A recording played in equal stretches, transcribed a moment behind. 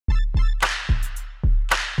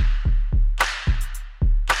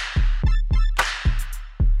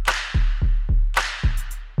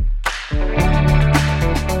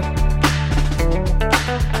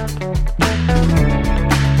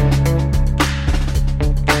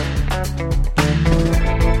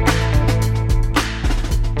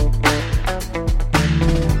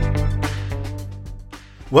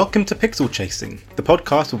Welcome to Pixel Chasing, the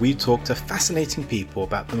podcast where we talk to fascinating people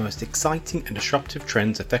about the most exciting and disruptive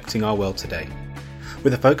trends affecting our world today.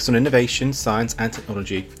 With a focus on innovation, science and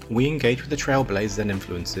technology, we engage with the trailblazers and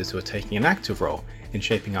influencers who are taking an active role in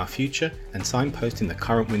shaping our future and signposting the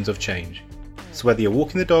current winds of change. So whether you're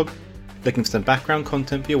walking the dog, looking for some background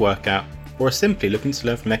content for your workout, or are simply looking to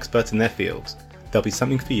learn from experts in their fields, there'll be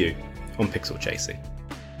something for you on Pixel Chasing.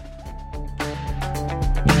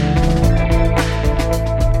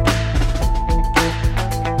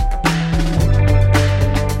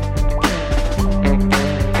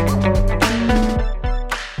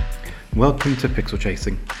 Welcome to Pixel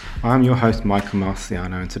Chasing. I'm your host Michael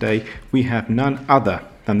Marciano, and today we have none other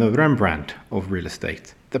than the Rembrandt of real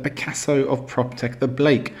estate, the Picasso of PropTech, the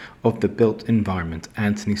Blake of the built environment,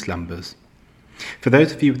 Anthony Slumbers. For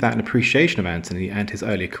those of you without an appreciation of Anthony and his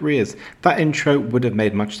earlier careers, that intro would have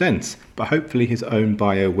made much sense, but hopefully his own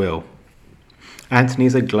bio will. Anthony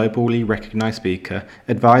is a globally recognized speaker,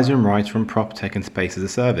 advisor and writer on PropTech and Space as a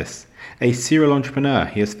Service. A serial entrepreneur,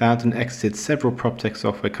 he has founded and exited several PropTech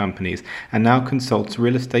software companies and now consults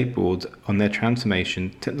real estate boards on their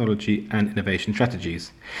transformation, technology and innovation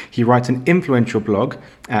strategies. He writes an influential blog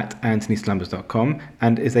at anthonyslumbers.com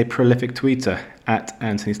and is a prolific tweeter at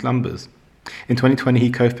Anthony Slumbers. In 2020,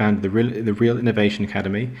 he co-founded the Real Innovation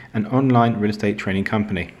Academy, an online real estate training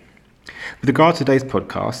company. With regard to today's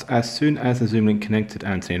podcast, as soon as the Zoom link connected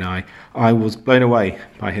Anthony and I was blown away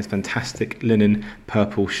by his fantastic linen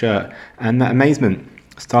purple shirt, and that amazement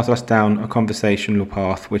started us down a conversational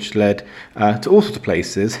path which led to all sorts of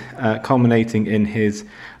places, culminating in his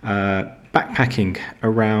backpacking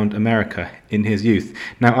around America in his youth.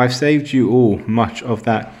 Now, I've saved you all much of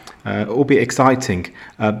that albeit exciting,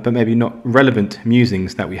 but maybe not relevant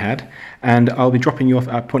musings that we had. And I'll be dropping you off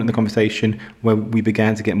at a point in the conversation where we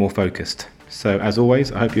began to get more focused. So as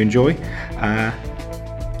always, I hope you enjoy and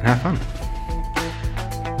have fun.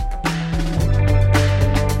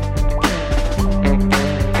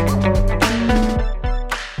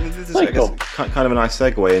 This is, I guess, kind of a nice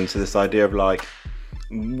segue into this idea of like,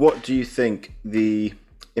 what do you think the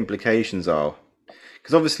implications are?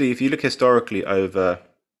 Because obviously, if you look historically over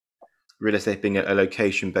real estate being a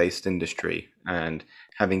location-based industry and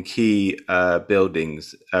having key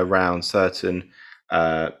buildings around certain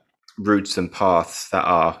routes and paths that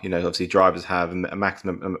are, obviously drivers have a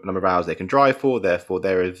maximum number of hours they can drive for, therefore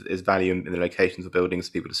there is value in the locations of buildings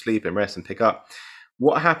for people to sleep and rest and pick up.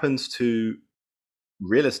 What happens to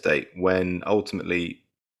real estate when ultimately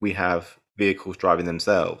we have vehicles driving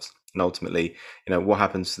themselves? And ultimately, what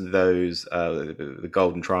happens to those, the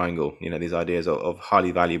golden triangle, these ideas of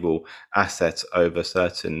highly valuable assets over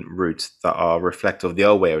certain routes that are reflective of the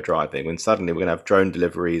old way of driving, when suddenly we're going to have drone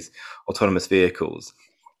deliveries, autonomous vehicles?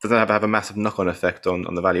 Doesn't that have a massive knock-on effect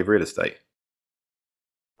on the value of real estate?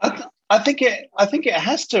 I think it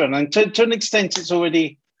has to, and to an extent it's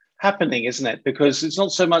already happening, isn't it? Because it's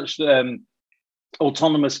not so much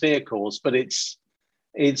autonomous vehicles, but it's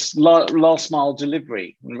last mile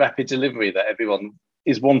delivery and rapid delivery that everyone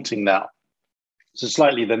is wanting now. So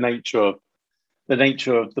slightly the nature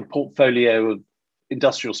of the portfolio of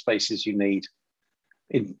industrial spaces you need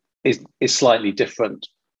is slightly different.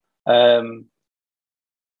 It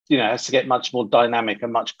has to get much more dynamic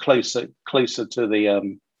and much closer to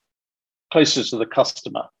the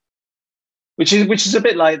customer, which is a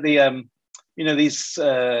bit like the these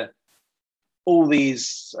all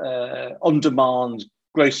these on-demand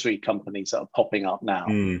grocery companies that are popping up now,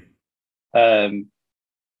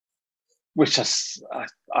 which I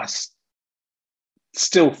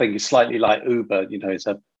still think is slightly like Uber.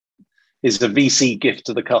 Is a VC gift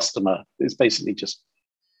to the customer. It's basically just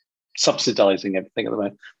subsidizing everything at the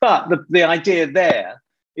moment. But the idea there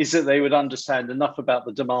is that they would understand enough about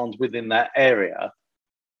the demand within that area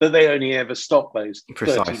that they only ever stock those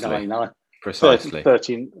 39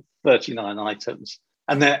 items.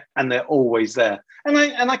 And they're always there, and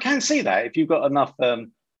I can see that if you've got enough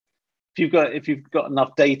if you've got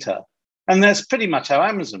enough data, and that's pretty much how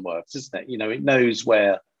Amazon works, isn't it? It knows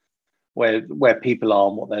where people are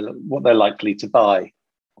and what they're likely to buy,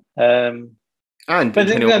 and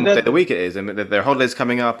depending on what day of the week it is, and there are holidays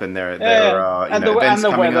coming up, and there are events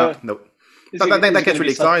coming up. That gets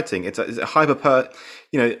really exciting. It's a hyper.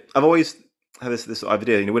 I've always had this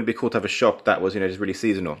idea, wouldn't it be cool to have a shop that was, just really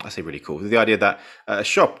seasonal? I say really cool. The idea that a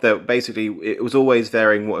shop that basically it was always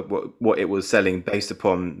varying what it was selling based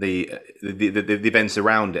upon the events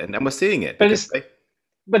around it, and we're seeing it. But it's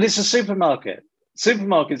a supermarket.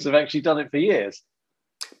 Supermarkets have actually done it for years.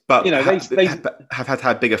 But they have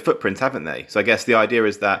had bigger footprints, haven't they? So I guess the idea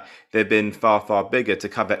is that they've been far bigger to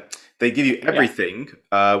cover. They give you everything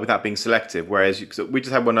without being selective. Whereas we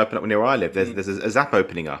just had one open up near where I live. There's a Zap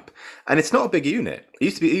opening up, and it's not a big unit.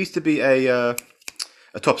 It used to be a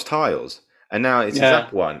Tops Tiles, and now it's a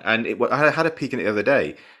Zap one. And I had a peek in it the other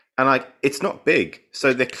day, and it's not big.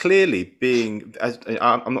 So they're clearly being.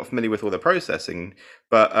 I'm not familiar with all the processing,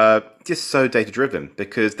 but just so data driven,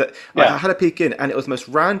 because I had a peek in, and it was the most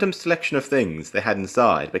random selection of things they had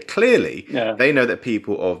inside. But clearly, they know that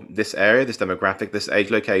people of this area, this demographic, this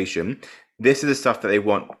age, location, this is the stuff that they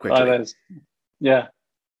want quickly. No,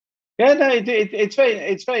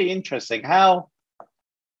 it's very interesting how.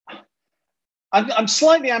 I'm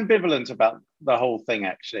slightly ambivalent about the whole thing,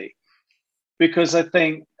 actually, because I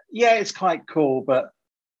think, it's quite cool, but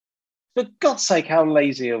for God's sake, how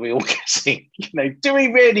lazy are we all getting? Do we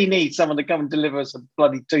really need someone to come and deliver us a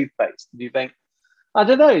bloody toothpaste? Do you think? I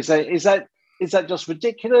don't know. Is that just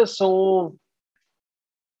ridiculous or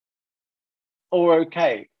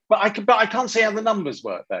okay? But I can't see how the numbers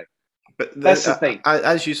work though. But that's the thing.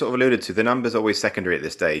 As you sort of alluded to, the numbers are always secondary at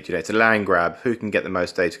this stage. It's a land grab. Who can get the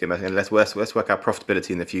most data? And let's work out profitability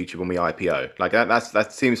in the future when we IPO.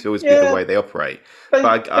 That seems to always be the way they operate.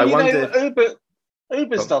 But I wonder.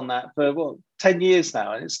 Uber's done that for 10 years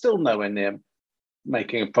now, and it's still nowhere near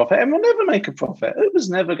making a profit. And we'll never make a profit. Uber's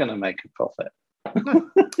never going to make a profit.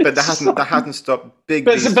 But that hasn't stopped big.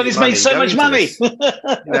 But it's made so much money.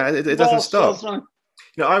 It doesn't stop.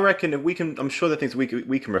 I reckon if we can, I'm sure there are things we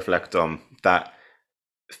can reflect on that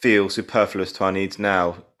feel superfluous to our needs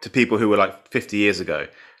now to people who were like 50 years ago.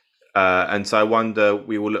 And so I wonder,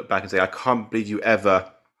 we will look back and say, I can't believe you ever.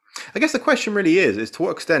 I guess the question really is to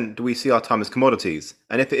what extent do we see our time as commodities?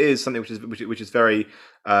 And if it is something which is very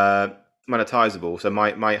monetizable, so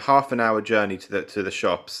my half an hour journey to the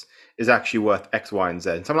shops is actually worth X, Y, and Z.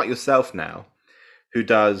 And someone like yourself now, who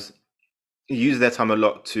uses their time a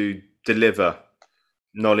lot to deliver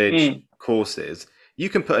knowledge courses, you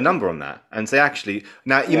can put a number on that and say, actually,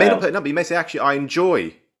 now you may not put a number, you may say, actually, I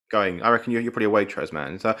enjoy going. I reckon you're probably a Waitrose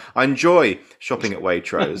man. So I enjoy shopping at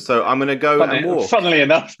Waitrose. So I'm going to go and walk. Funnily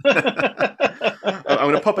enough. I'm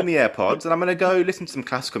going to pop in the AirPods and I'm going to go listen to some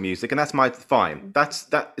classical music, and that's fine.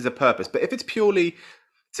 That is a purpose. But if it's purely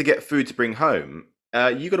to get food to bring home,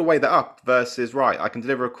 you got to weigh that up versus, right, I can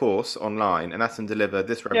deliver a course online and that's going to deliver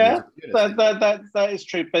this revenue. Yeah, that is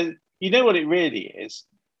true. But you know what it really is?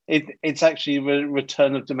 It's actually a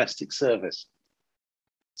return of domestic service.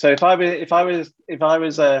 So if I was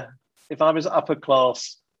upper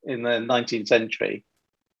class in the 19th century,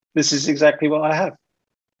 this is exactly what I have.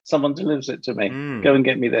 Someone delivers it to me. Go and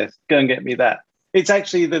get me this. Go and get me that. It's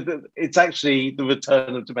actually the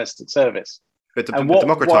return of domestic service. But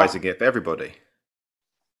democratizing it for everybody.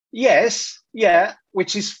 Yes,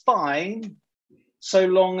 which is fine, so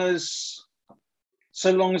long as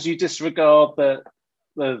you disregard that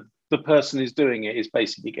the person who's doing it is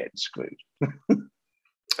basically getting screwed.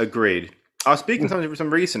 Agreed. I was speaking to someone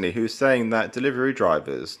recently who's saying that delivery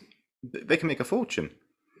drivers, they can make a fortune.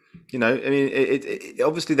 I mean, it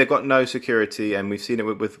obviously they've got no security, and we've seen it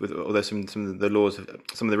with although some of the laws,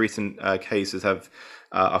 some of the recent cases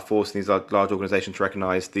are forcing these large organisations to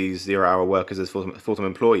recognise these 0-hour workers as full-time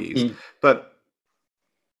employees. But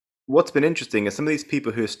what's been interesting is some of these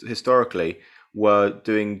people who historically were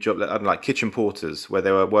doing jobs like kitchen porters, where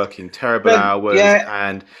they were working terrible hours,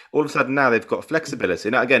 and all of a sudden now they've got flexibility.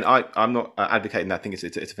 Now, again, I'm not advocating that. I think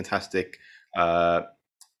it's a fantastic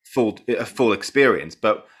full experience.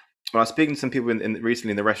 But when I was speaking to some people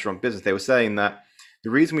recently in the restaurant business, they were saying that the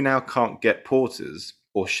reason we now can't get porters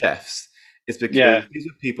or chefs is because these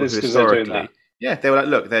are people who historically. Yeah, they were like,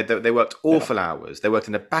 look, they worked awful hours. They worked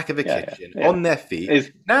in the back of a kitchen on their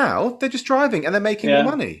feet. Now they're just driving and they're making more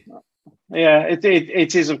money. Yeah,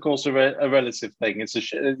 it is, of course, a relative thing. It's a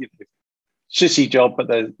shitty job, but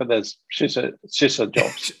there's shitter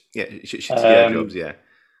jobs. shitty jobs. Yeah.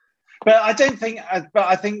 But I don't think. But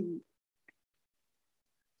I think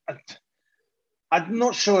I'm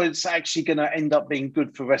not sure it's actually going to end up being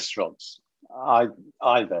good for restaurants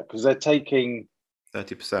either, because they're taking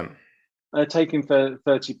 30%. They're taking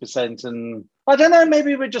 30%, and I don't know.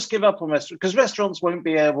 Maybe we'll just give up on restaurants, because restaurants won't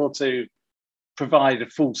be able to provide a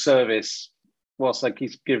full service whilst they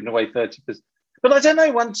keep giving away 30%. But I don't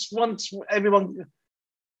know. Once everyone,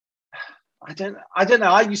 I don't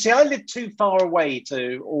know. You see, I live too far away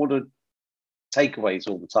to order takeaways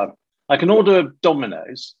all the time. I can order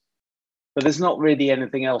Domino's, but there's not really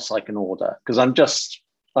anything else I can order, because I'm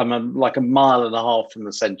like a mile and a half from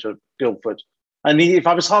the centre of Guildford. And if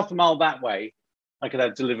I was half a mile that way, I could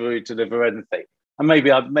have Deliveroo deliver anything, and maybe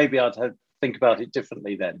I'd have think about it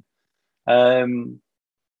differently then.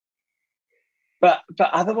 But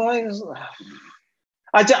otherwise,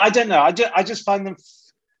 I don't know. I just find them.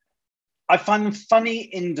 I find them funny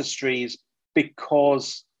industries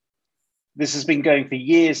because this has been going for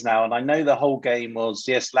years now, and I know the whole game was,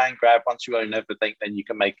 yes, land grab. Once you own everything, then you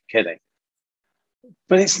can make a killing.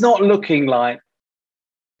 But it's not looking like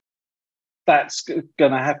that's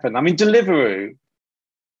going to happen. I mean, Deliveroo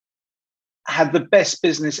had the best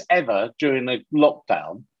business ever during the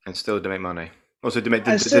lockdown, and still didn't make money. Also, didn't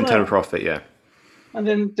turn a profit. Yeah, and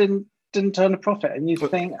then didn't turn a profit. And you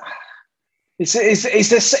think,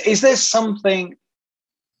 is there something?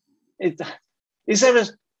 Is there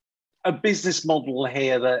a business model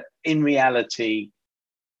here that in reality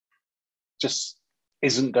just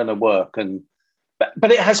isn't going to work?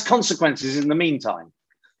 But it has consequences in the meantime,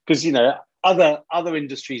 because other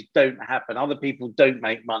industries don't happen. Other people don't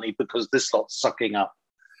make money because this lot's sucking up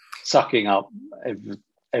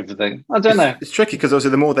everything. I don't know. It's tricky because also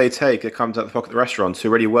the more they take, it comes out the pocket of the restaurants who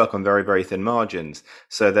already work on very, very thin margins.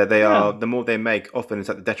 So that they are, the more they make, often it's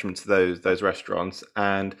at the detriment to those restaurants.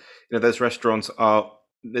 And those restaurants are.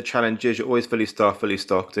 The challenge is you're always fully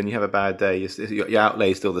stocked, and you have a bad day, your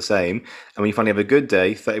outlay is still the same. And when you finally have a good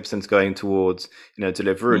day, 30% is going towards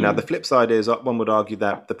Deliveroo. Now the flip side is one would argue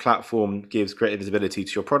that the platform gives greater visibility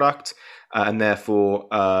to your product, and therefore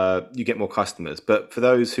you get more customers. But for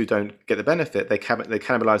those who don't get the benefit, they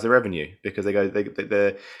cannibalize the revenue because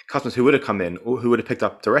the customers who would have come in or who would have picked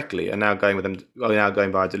up directly are now going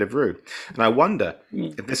via Deliveroo. And I wonder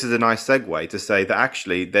if this is a nice segue to say that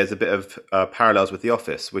actually there's a bit of parallels with The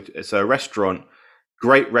Office. So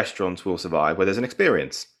great restaurants will survive where there's an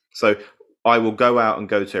experience. So I will go out and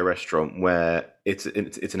go to a restaurant where it's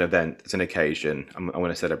an event, it's an occasion. I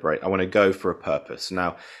want to celebrate. I want to go for a purpose.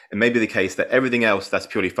 Now, it may be the case that everything else that's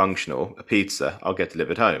purely functional, a pizza, I'll get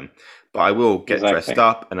delivered home. But I will get dressed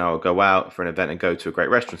up and I'll go out for an event and go to a great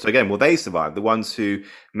restaurant. So again, will they survive? The ones who,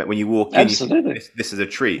 when you walk in, you think, this is a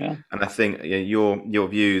treat. Yeah. And I think your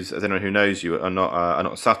views, as anyone who knows you, are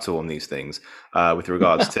not subtle on these things with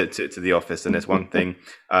regards to The Office. And there's one thing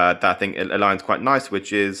that I think aligns quite nice,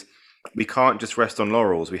 which is we can't just rest on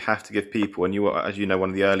laurels. We have to give people, and you are, as you know, one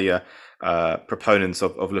of the earlier proponents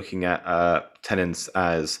of looking at tenants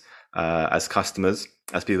as customers,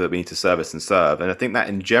 as people that we need to service and serve. And I think that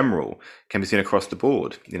in general can be seen across the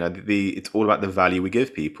board. It's all about the value we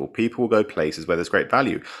give people. People will go places where there's great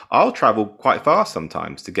value. I'll travel quite far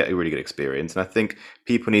sometimes to get a really good experience. And I think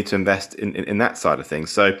people need to invest in that side of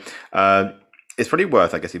things. So it's probably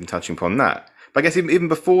worth, I guess, even touching upon that. But I guess even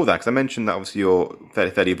before that, because I mentioned that obviously you're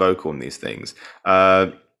fairly vocal on these things.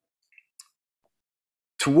 To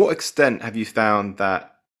what extent have you found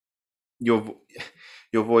that your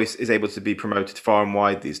voice is able to be promoted far and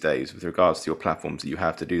wide these days with regards to your platforms that you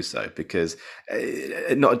have to do so? Because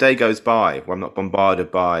not a day goes by where I'm not bombarded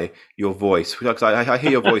by your voice. Because I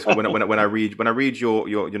hear your voice when I read your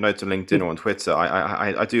notes on LinkedIn or on Twitter.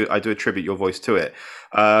 I do attribute your voice to it.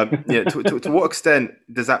 To what extent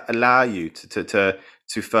does that allow you to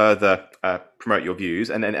further promote your views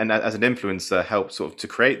and as an influencer help sort of to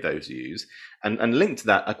create those views and link to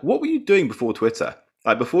that? Like, what were you doing before Twitter?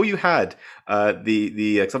 Like before you had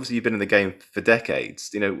because obviously you've been in the game for decades.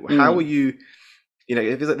 How were you?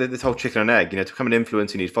 If it's like this whole chicken and egg. To become an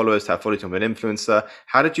influencer, you need followers. To have followers, to become an influencer.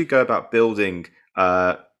 How did you go about building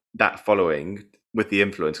that following with the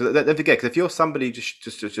influence? Because don't forget, because if you're somebody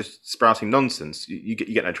just sprouting nonsense, you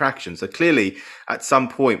get no traction. So clearly, at some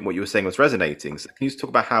point, what you were saying was resonating. So can you just talk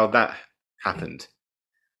about how that happened?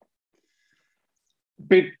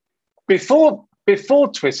 Before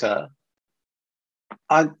Twitter,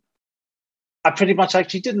 I pretty much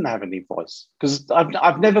actually didn't have any voice because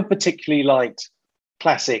I've never particularly liked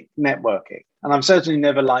classic networking, and I've certainly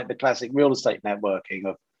never liked the classic real estate networking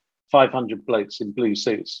of 500 blokes in blue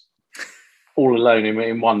suits all alone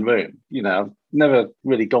in one room. I've never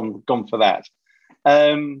really gone for that.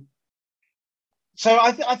 So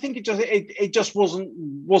I think it just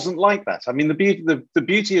wasn't like that. I mean, the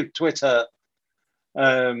beauty of Twitter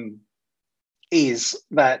is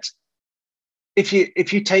that if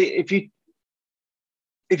you take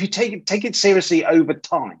it seriously over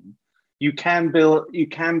time, you can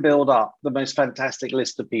build up the most fantastic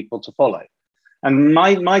list of people to follow. And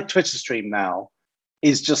my Twitter stream now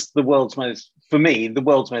is just the world's most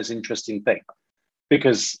interesting thing,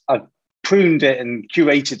 because I've pruned it and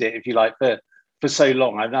curated it, if you like, for so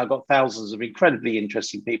long. I've now got thousands of incredibly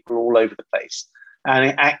interesting people all over the place, and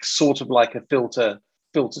it acts sort of like a filter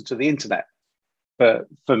to the internet for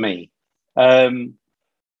me.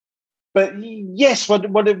 But yes, what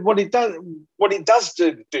it does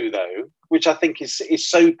do though, which I think is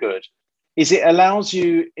so good, is it allows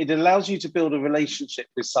you to build a relationship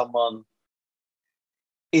with someone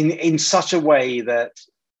in such a way that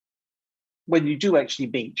when you do actually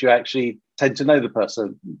meet, you actually tend to know the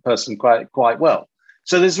person quite well.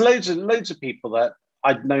 So there's loads of people that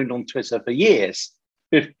I'd known on Twitter for years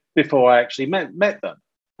before I actually met them.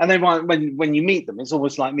 And then when you meet them, it's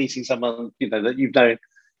almost like meeting someone that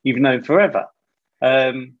you've known forever.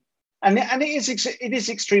 And it is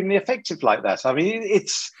extremely effective like that. I mean,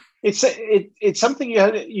 it's something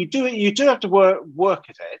you do have to work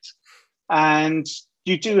at it, and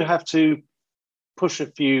you do have to push a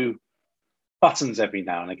few buttons every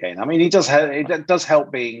now and again. I mean, it does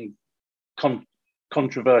help being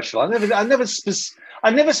controversial. I never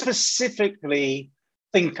specifically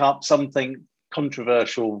think up something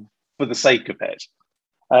controversial for the sake of it,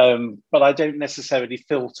 but I don't necessarily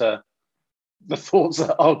filter the thoughts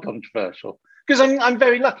that are controversial, because I'm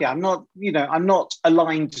very lucky. I'm not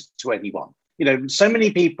aligned to anyone. So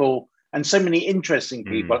many people and so many interesting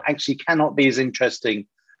people actually cannot be as interesting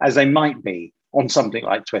as they might be on something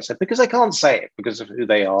like Twitter, because they can't say it because of who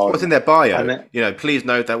they are. What's in their bio? Please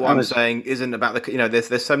note that what I'm saying isn't about the.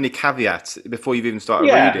 There's so many caveats before you've even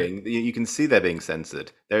started reading. You can see they're being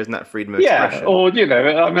censored. There isn't that freedom of expression. Or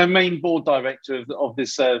I'm a main board director of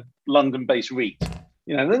this London-based REIT.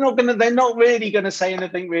 They're not really gonna say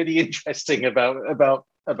anything really interesting about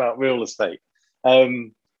real estate.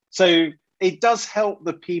 So it does help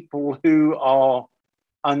the people who are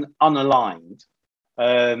unaligned.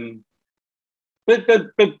 But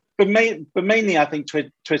mainly, I think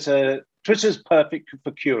Twitter's perfect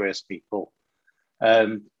for curious people,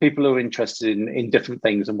 people who are interested in different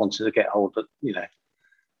things and wanting to get hold of,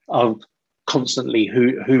 constantly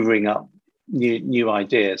hoovering up new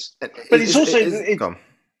ideas. But it's also.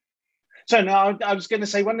 So now I was going to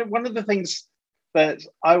say one of the things that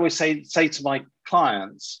I always say to my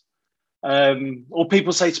clients, or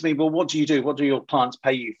people say to me, "Well, what do you do? What do your clients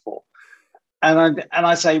pay you for?" And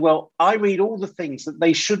I say, well, I read all the things that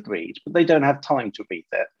they should read, but they don't have time to read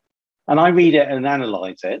it. And I read it and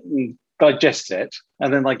analyze it and digest it,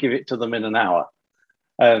 and then I give it to them in an hour.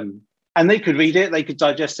 And they could read it, they could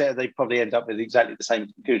digest it, and they probably end up with exactly the same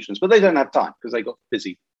conclusions, but they don't have time because they got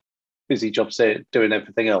busy jobs doing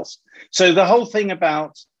everything else. So the whole thing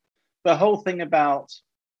about, if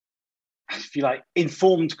you like,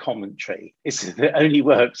 informed commentary it only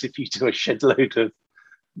works if you do a shed load of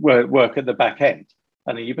work at the back end,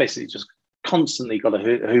 and you basically just constantly got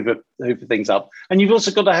to hoover things up, and you've also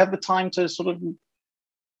got to have the time to sort of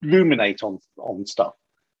ruminate on stuff.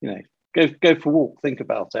 Go for a walk, think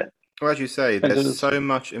about it. Well, as you say, there's so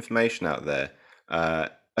much information out there.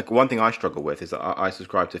 Like one thing I struggle with is that I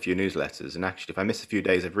subscribe to a few newsletters, and actually, if I miss a few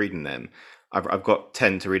days of reading them, I've got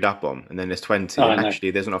 10 to read up on, and then there's 20, and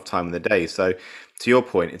actually there's not enough time in the day. So, to your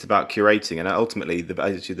point, it's about curating, and ultimately,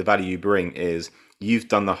 the value you bring is you've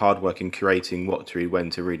done the hard work in curating what to read, when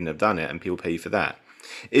to read, and have done it, and people pay you for that.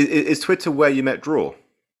 Is Twitter where you met Draw?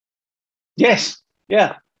 Yes,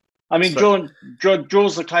 yeah. I mean, Draw's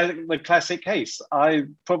the classic case. I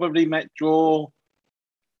probably met Draw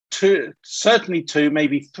certainly 2,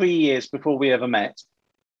 maybe 3 years before we ever met,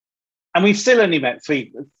 and we've still only met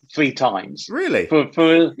three times. Really? For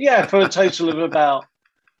a total of about.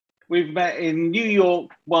 We've met in New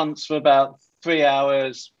York once for about 3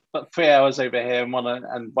 hours. But 3 hours over here and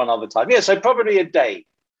one other time. Yeah, so probably a day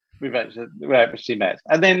we've actually met.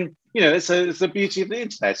 And then, it's the beauty of the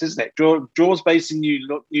internet, isn't it? Draw's based in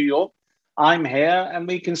New York. I'm here, and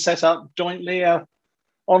we can set up jointly a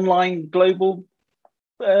online global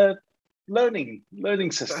learning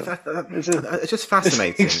system. It's just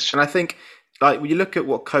fascinating. And I think, like, when you look at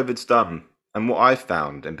what COVID's done, and what I've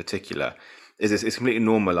found in particular, is it's completely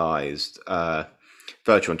normalized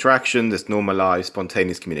virtual interaction, it's normalized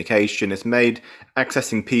spontaneous communication. It's made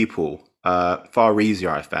accessing people far easier,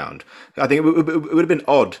 I found. I think it would have been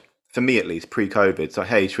odd, for me at least, pre-COVID. So,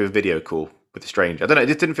 hey, should we have a video call with a stranger? I don't know, it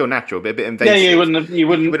just didn't feel natural, a bit invasive. Yeah, you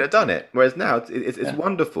wouldn't have done it. Whereas now, it's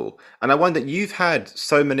wonderful. And I wonder, you've had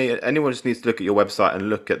so many, anyone just needs to look at your website and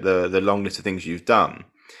look at the long list of things you've done.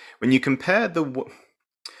 When you compare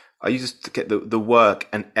I used to get the work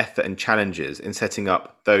and effort and challenges in setting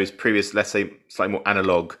up those previous, let's say, slightly more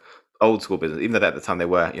analog, old school business, even though at the time they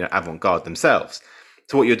were, avant-garde themselves,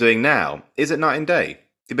 to what you're doing now. Is it night and day?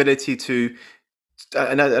 The ability to,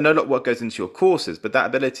 I know a lot of what goes into your courses, but that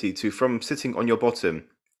ability to, from sitting on your bottom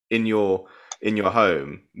in your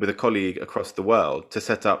home with a colleague across the world, to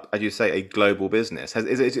set up, as you say, a global business.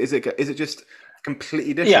 Is it just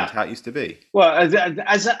completely different to how it used to be? Well,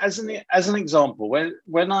 as an example,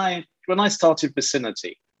 when I started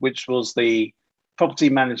Vicinity, which was the property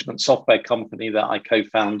management software company that I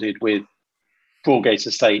co-founded with Broadgate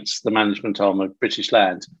Estates, the management arm of British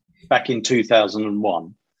Land, back in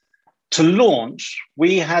 2001. To launch,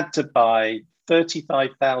 we had to buy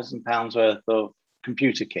 £35,000 worth of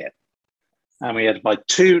computer kit. And we had to buy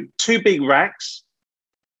two big racks,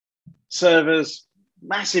 servers,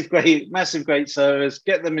 massive great servers,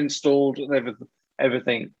 get them installed and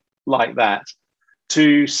everything like that.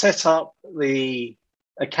 To set up the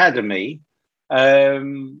academy, I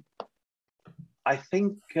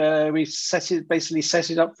think we set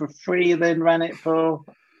it up for free and then ran it for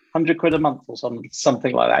 £100 a month or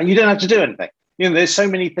something like that. And you don't have to do anything. You know, there's so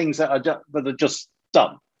many things that are just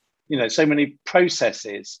done. You know, so many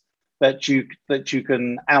processes that you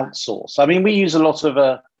can outsource. I mean, we use a lot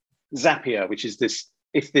of Zapier, which is this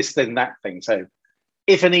if this then that thing. So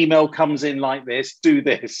if an email comes in like this, do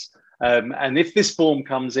this, and if this form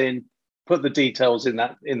comes in, put the details in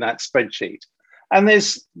that spreadsheet. And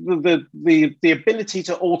there's the ability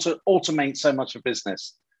to automate so much of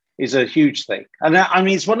business is a huge thing. And I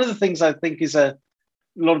mean, it's one of the things I think is a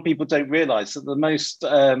lot of people don't realize that the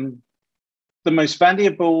most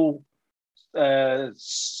valuable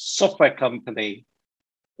software company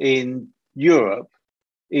in Europe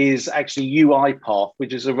is actually UiPath,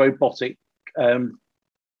 which is a robotic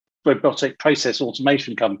process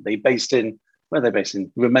automation company based in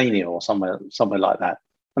Romania or somewhere like that,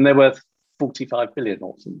 and they're worth 45 billion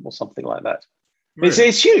or something like that. Really?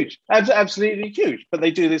 It's huge, absolutely huge. But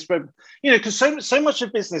they do this, you know, because so much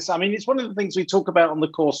of business. I mean, it's one of the things we talk about on the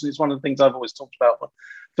course, and it's one of the things I've always talked about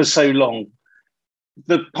for so long.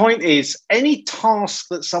 The point is, any task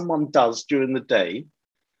that someone does during the day,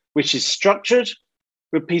 which is structured,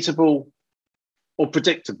 repeatable, or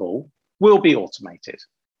predictable, will be automated.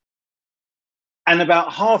 And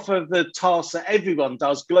about half of the tasks that everyone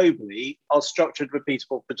does globally are structured,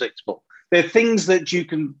 repeatable, predictable. They're things that you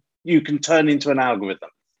can turn into an algorithm.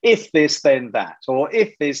 If this, then that, or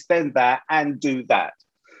if this, then that, and do that.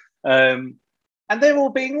 And they're all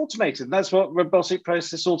being automated. And that's what robotic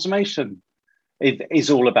process automation is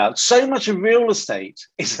all about. So much of real estate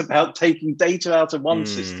is about taking data out of one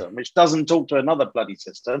system, which doesn't talk to another bloody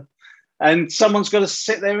system, and someone's got to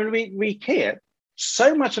sit there and rekey it.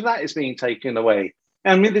 So much of that is being taken away.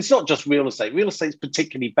 I mean, it's not just real estate. Real estate's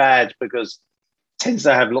particularly bad because it tends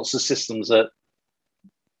to have lots of systems that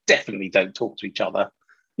definitely don't talk to each other.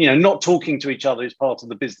 You know, not talking to each other is part of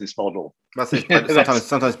the business model. That's it.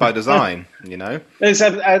 Sometimes by design, you know. It's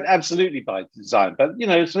absolutely by design, but you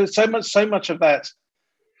know, so much of that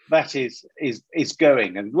is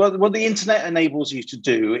going. And what the internet enables you to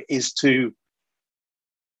do is to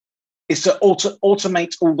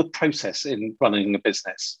automate all the process in running a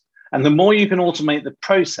business. And the more you can automate the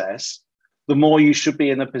process, the more you should be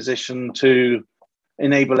in a position to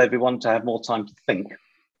enable everyone to have more time to think.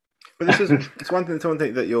 But it's one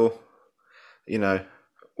thing that your, you know,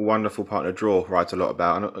 wonderful partner Draw writes a lot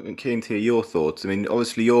about, and I'm keen to hear your thoughts. I mean,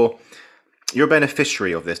 obviously you're a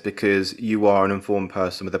beneficiary of this because you are an informed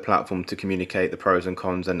person with a platform to communicate the pros and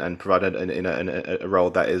cons and provide a role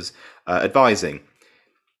that is advising.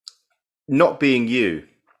 Not being you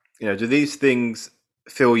know, do these things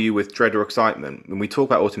fill you with dread or excitement when we talk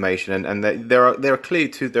about automation? And there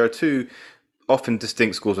are two often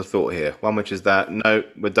distinct schools of thought here. One which is that no,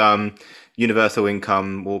 we're done. Universal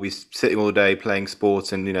income, we'll be sitting all day playing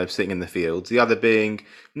sports and, you know, sitting in the fields. The other being,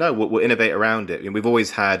 no, we'll innovate around it. I mean, we've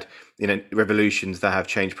always had, you know, revolutions that have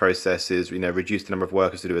changed processes, you know, reduced the number of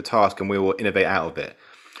workers to do a task, and we will innovate out of it.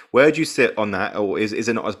 Where do you sit on that, or is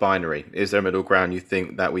it not as binary? Is there a middle ground you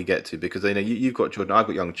think that we get to? Because, you know, you've got children, I've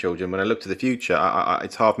got young children. When I look to the future,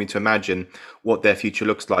 it's hard for me to imagine what their future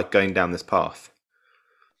looks like going down this path.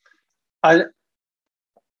 I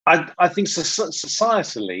think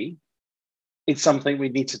societally, it's something we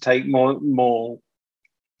need to take more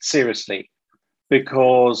seriously,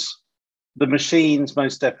 because the machines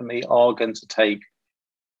most definitely are going to take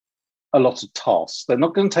a lot of tasks. They're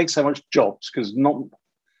not going to take so much jobs, because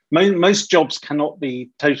most jobs cannot be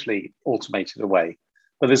totally automated away,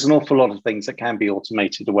 but there's an awful lot of things that can be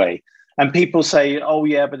automated away. And people say, oh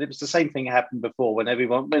yeah, but it was the same thing happened before when it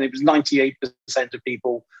was 98% of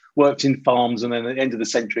people worked in farms, and then at the end of the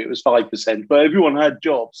century it was 5%, but everyone had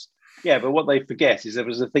jobs. Yeah, but what they forget is there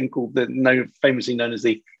was a thing called famously known as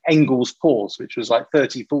the Engels pause, which was like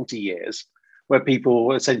 30, 40 years, where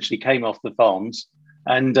people essentially came off the farms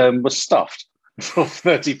and were stuffed for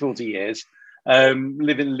 30, 40 years,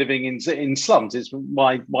 living in slums. It's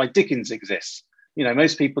why Dickens exists. You know,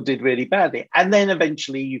 most people did really badly. And then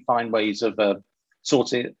eventually you find ways of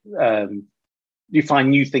you find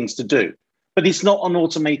new things to do. But it's not an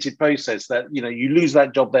automated process that, you know, you lose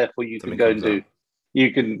that job, therefore you can go and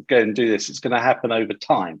do this. It's going to happen over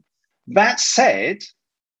time. That said,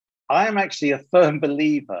 I am actually a firm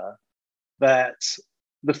believer that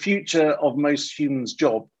the future of most humans'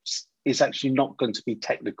 jobs is actually not going to be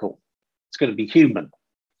technical. It's going to be human,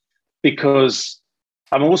 because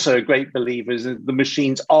I'm also a great believer that the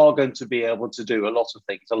machines are going to be able to do a lot of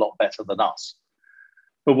things a lot better than us.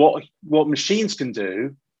 But what machines can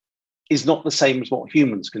do is not the same as what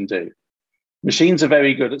humans can do. Machines are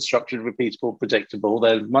very good at structured, repeatable, predictable.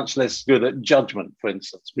 They're much less good at judgment, for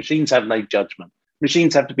instance. Machines have no judgment.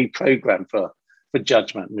 Machines have to be programmed for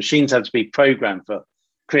judgment. Machines have to be programmed for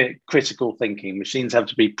critical thinking. Machines have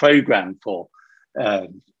to be programmed for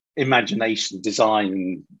imagination,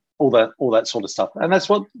 design, all that sort of stuff. And that's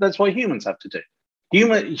what humans have to do.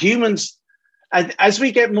 Humans, as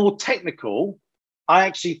we get more technical, I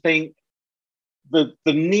actually think the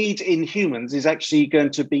need in humans is actually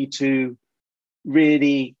going to be to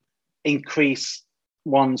really increase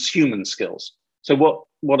one's human skills. So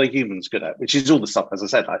what are humans good at? Which is all the stuff, as I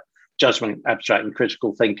said, like judgment, abstract and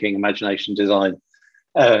critical thinking, imagination, design,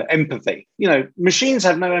 empathy. Machines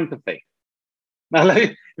have no empathy. Now,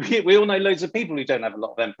 we all know loads of people who don't have a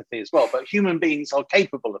lot of empathy as well, but human beings are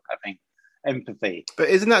capable of having empathy. But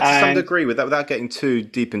isn't that to some degree, without getting too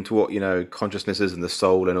deep into what consciousness is and the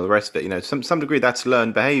soul and all the rest of it? Some degree that's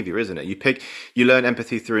learned behavior, isn't it? You learn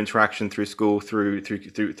empathy through interaction, through school, through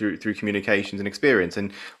communications and experience.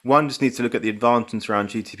 And one just needs to look at the advancements around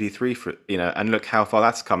GPT-3 and look how far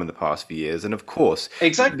that's come in the past few years. And of course,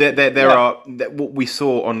 exactly, there are what we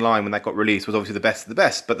saw online when that got released was obviously the best of the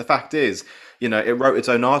best. But the fact is, it wrote its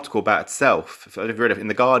own article about itself. I've read it in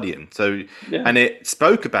The Guardian. So, and it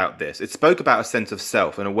spoke about this. It spoke about a sense of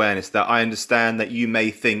self and awareness that I understand that you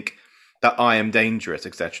may think that I am dangerous,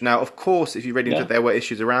 etc. Now, of course, if you read into it, there were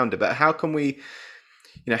issues around it. But how can we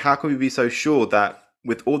be so sure that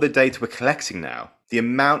with all the data we're collecting now, the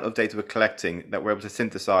amount of data we're collecting that we're able to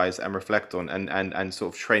synthesize and reflect on and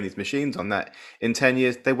sort of train these machines on, that in 10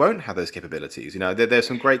 years they won't have those capabilities? There's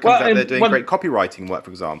some great companies out there doing great copywriting work,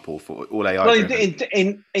 for example, for all AI. Well,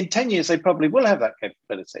 in 10 years they probably will have that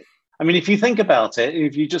capability. I mean, if you think about it,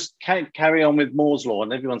 if you just carry on with Moore's law,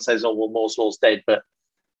 and everyone says, "Oh, well, Moore's law's dead," but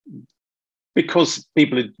because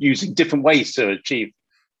people are using different ways to achieve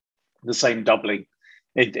the same doubling,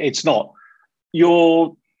 it's not.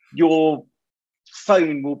 Your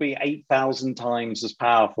phone will be 8,000 times as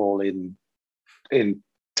powerful in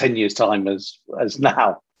 10 years' time as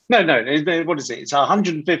now. No, what is it? It's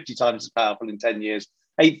 150 times as powerful in 10 years,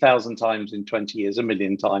 8,000 times in 20 years, a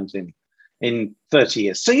million times in 30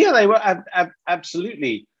 years. So they will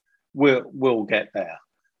absolutely will get there.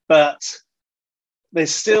 But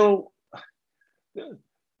there's still,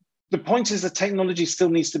 the point is the technology still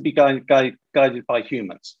needs to be guided by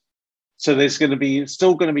humans. So there's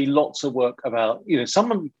still going to be lots of work about,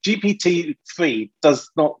 GPT-3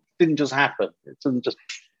 didn't just happen. It didn't just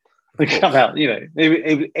come out,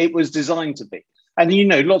 it was designed to be. And,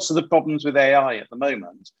 lots of the problems with AI at the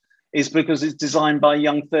moment is because it's designed by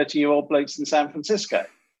young 30-year-old blokes in San Francisco.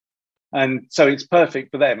 And so it's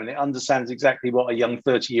perfect for them. And it understands exactly what a young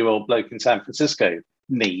 30-year-old bloke in San Francisco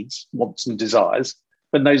needs, wants and desires,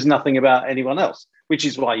 but knows nothing about anyone else, which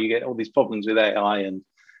is why you get all these problems with AI and,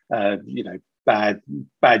 bad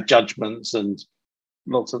judgments and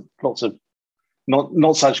lots of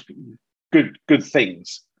not such good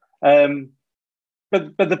things.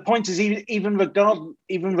 But the point is, even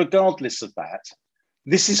regardless of that,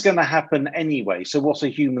 this is going to happen anyway. So what are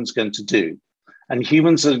humans going to do? And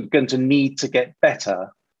humans are going to need to get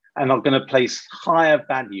better and are going to place higher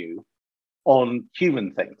value on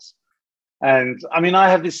human things. And I mean, I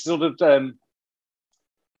have this sort of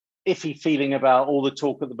iffy feeling about all the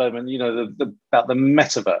talk at the moment, about the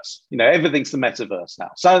metaverse. Everything's the metaverse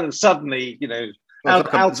now. So suddenly,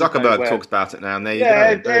 Zuckerberg talks about it now, and there you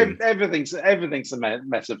go. Everything's the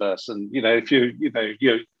metaverse, and if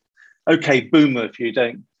you're okay, boomer, if you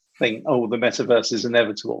don't think, oh, the metaverse is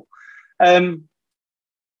inevitable.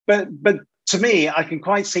 But to me, I can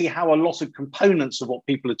quite see how a lot of components of what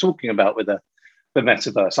people are talking about with the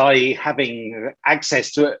metaverse, i.e., having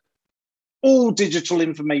access to all digital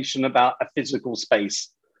information about a physical space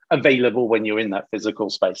available when you're in that physical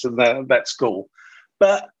space, and that's cool.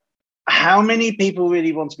 But how many people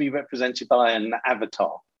really want to be represented by an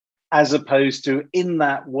avatar, as opposed to in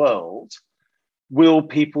that world, will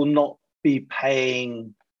people not be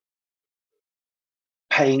paying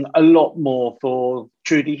a lot more for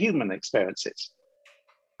truly human experiences?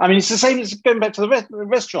 I mean, it's the same as going back to the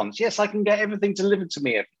restaurants. Yes, I can get everything delivered to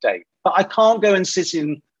me every day, but I can't go and sit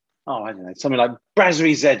in, I don't know, something like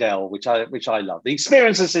Brasserie ZL, which I love. The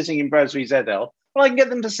experience of sitting in Brasserie ZL, well, I can get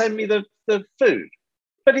them to send me the food,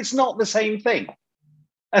 but it's not the same thing.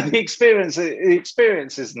 and the experience But what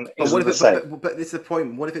isn't if the it? same. But this is the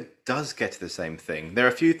point. What if it does get to the same thing? There are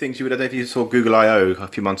a few things you would. I don't know if you saw Google I/O a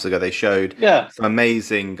few months ago. They showed Yeah, some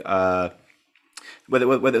amazing, whether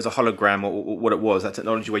it was a hologram or what it was. That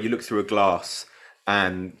technology where you look through a glass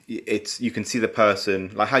and you can see the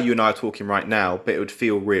person like how you and I are talking right now, but it would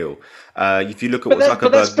feel real. If you look at what but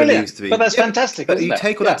that's Zuckerberg believes brilliant. to But be, that's yeah. fantastic, But isn't you it?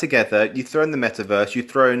 take all that Yeah. together, you throw in the metaverse, you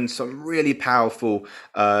throw in some really powerful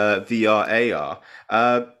VR, AR.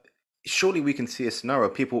 Surely we can see a scenario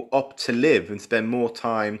people opt to live and spend more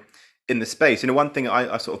time in the space. One thing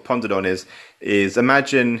I sort of pondered on is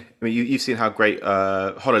imagine. I mean, you've seen how great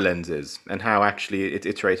HoloLens is and how actually it's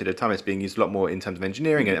iterated at a time. It's being used a lot more in terms of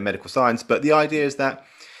engineering and medical science. But the idea is that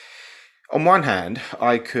on one hand,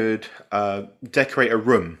 I could decorate a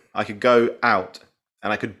room. I could go out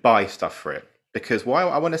and I could buy stuff for it because why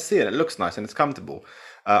I want to see it. It looks nice and it's comfortable.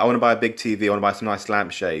 I want to buy a big TV. I want to buy some nice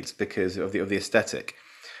lampshades because of the aesthetic.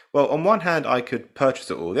 Well, on one hand, I could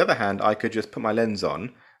purchase it all. The other hand, I could just put my lens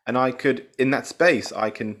on, and I could, in that space, I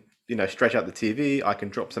can, stretch out the TV. I can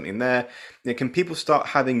drop something there. Can people start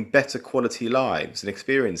having better quality lives and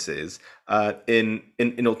experiences in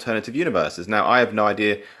alternative universes? Now, I have no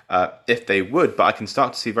idea if they would, but I can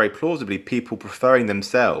start to see very plausibly people preferring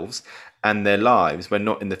themselves and their lives when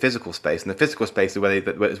not in the physical space. And the physical space is where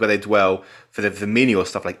they dwell for the menial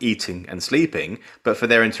stuff like eating and sleeping, but for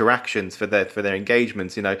their interactions, for their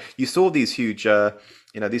engagements. You saw these huge,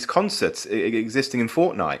 these concerts existing in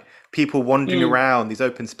Fortnite. People wandering around these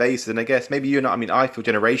open spaces, and I guess maybe you're not. I mean, I feel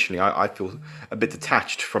generationally, I feel a bit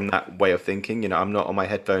detached from that way of thinking. I'm not on my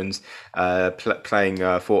headphones playing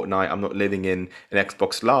Fortnite. I'm not living in an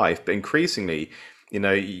Xbox Live, but increasingly,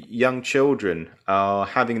 young children are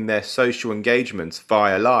having their social engagements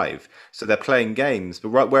via live. So they're playing games,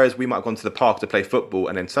 but whereas we might have gone to the park to play football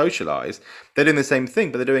and then socialise, they're doing the same thing,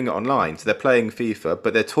 but they're doing it online. So they're playing FIFA,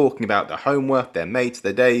 but they're talking about their homework, their mates,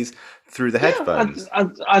 their days through the headphones.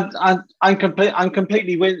 I'm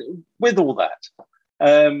completely with all that.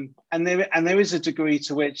 And there is a degree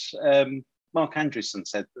to which Mark Andreessen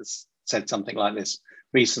said something like this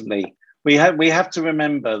recently. We have to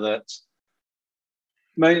remember that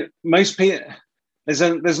most people, there's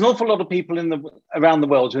an awful lot of people around the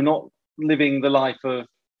world who are not living the life of,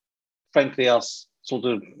 frankly, us sort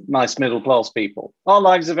of nice middle class people. Our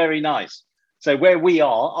lives are very nice. So where we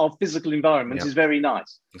are, our physical environment is very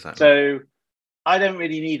nice. Exactly. So I don't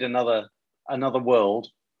really need another world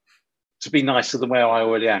to be nicer than where I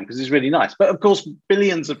already am because it's really nice. But of course,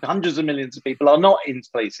 hundreds of millions of people are not in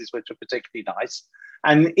places which are particularly nice.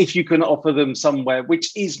 And if you can offer them somewhere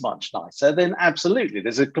which is much nicer, then absolutely,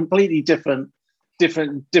 there's a completely different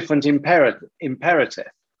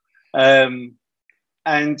imperative.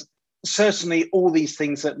 And certainly, all these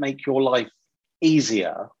things that make your life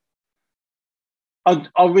easier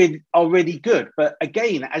are really good. But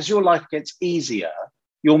again, as your life gets easier,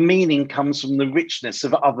 your meaning comes from the richness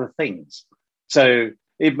of other things. So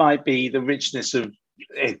it might be the richness of,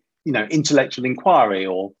 intellectual inquiry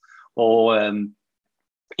or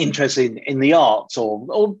interest in the arts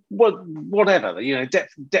or whatever,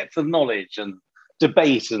 depth of knowledge and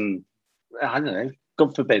debate and, I don't know,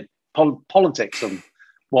 God forbid, politics and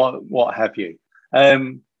what have you.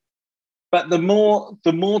 But the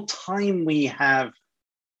more time we have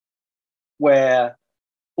where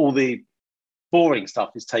all the boring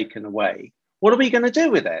stuff is taken away, what are we going to do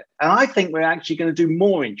with it? And I think we're actually going to do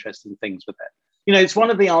more interesting things with it. It's one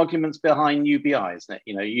of the arguments behind UBI, isn't it?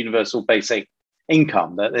 Universal basic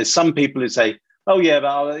income. That there's some people who say, "Oh yeah,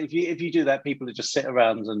 but if you do that, people will just sit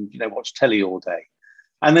around and watch telly all day."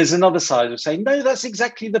 And there's another side of saying, "No, that's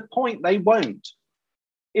exactly the point. They won't.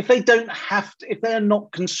 If they don't have to, if they are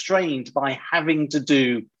not constrained by having to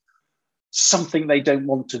do something they don't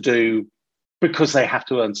want to do because they have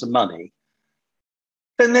to earn some money,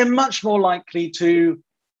 then they're much more likely to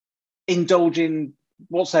indulge in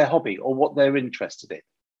what's their hobby or what they're interested in.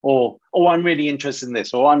 Or, oh, I'm really interested in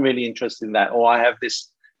this, or I'm really interested in that, or I have this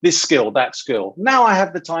skill, that skill. Now I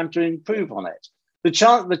have the time to improve on it." The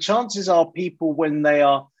chances are people when they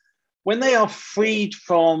are freed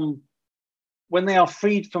from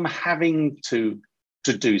having to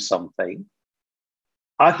do something,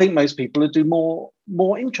 I think most people do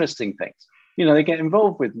more interesting things. They get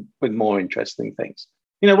involved with more interesting things.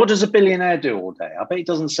 What does a billionaire do all day? I bet he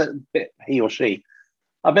doesn't he or she.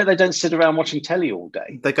 I bet they don't sit around watching telly all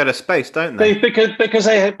day. They go to space, don't they? Because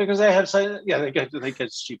they have they go to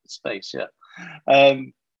stupid space,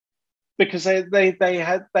 because they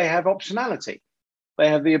have optionality. They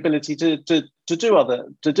have the ability to do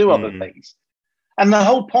other things. And the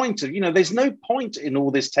whole point of there's no point in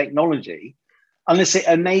all this technology unless it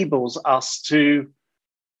enables us to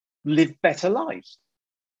live better lives.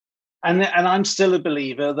 And I'm still a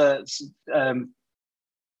believer that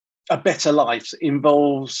a better life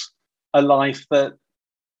involves a life that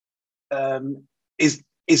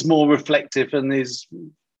is more reflective, and is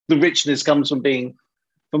the richness comes from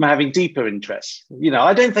having deeper interests.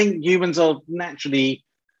 I don't think humans are naturally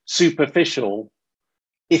superficial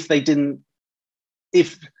if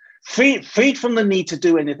freed from the need to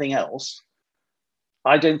do anything else.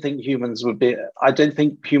 I don't think humans would be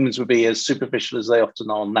as superficial as they often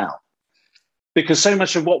are now. Because so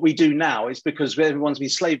much of what we do now is because everyone's been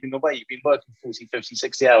slaving away. You've been working 40, 50,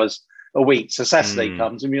 60 hours a week. So Saturday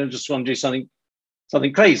comes and you just want to do something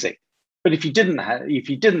crazy. But if you didn't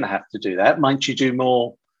have to do that, might you do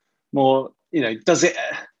more, does it,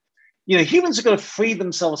 humans are going to free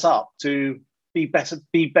themselves up to be better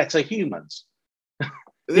humans.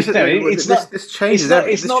 This changes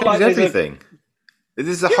everything. This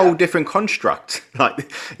is a whole different construct.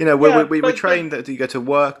 We're trained that you go to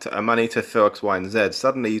work to earn money to fill X, Y, and Z.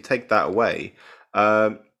 Suddenly you take that away.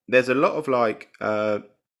 There's a lot of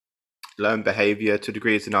learned behavior to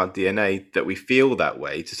degrees in our DNA that we feel that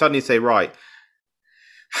way. To suddenly say, right,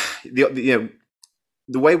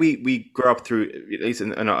 the way we grow up through, at least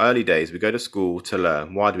in our early days, we go to school to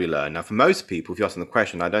learn. Why do we learn? Now, for most people, if you ask them the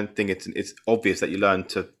question, I don't think it's obvious that you learn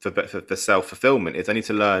for self-fulfillment. It's only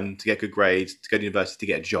to learn to get good grades, to go to university,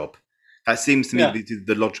 to get a job. That seems to me to be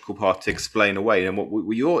the logical part to explain away. And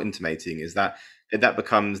what you're intimating is that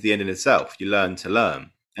becomes the end in itself. You learn to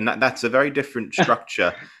learn, and that's a very different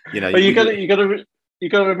structure. But you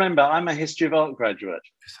got to remember, I'm a history of art graduate.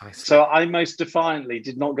 Precisely. So I most defiantly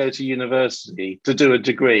did not go to university to do a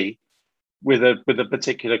degree with a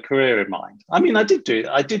particular career in mind. I mean, I did do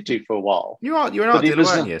for a while. You're an art dealer,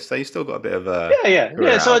 weren't you? So you still got a bit of a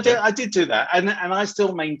So I did do that, and I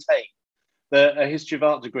still maintain that a history of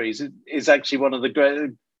art degrees is actually one of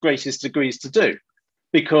the greatest degrees to do,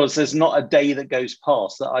 because there's not a day that goes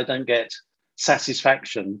past that I don't get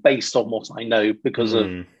satisfaction based on what I know because of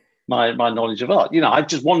my knowledge of art. I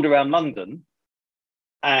just wander around London,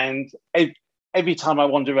 and every time I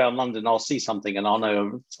wander around London, I'll see something and I'll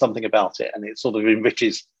know something about it, and it sort of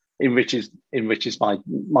enriches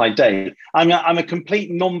my day. I'm a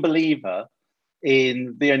complete non-believer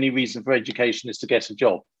in the only reason for education is to get a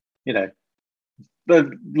job.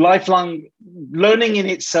 The lifelong learning in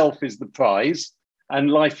itself is the prize,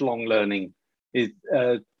 and lifelong learning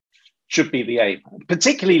should be the aim,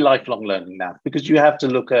 particularly lifelong learning now, because you have to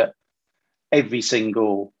look at every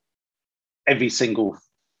single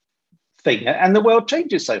thing, and the world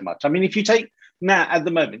changes so much. I mean, if you take now at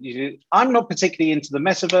the moment, I'm not particularly into the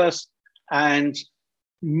metaverse, and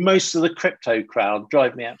most of the crypto crowd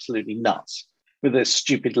drive me absolutely nuts with their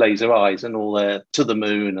stupid laser eyes and all their to the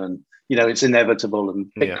moon, and it's inevitable,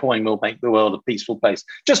 and Bitcoin will make the world a peaceful place.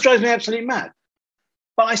 Just drives me absolutely mad.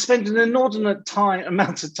 But I spend an inordinate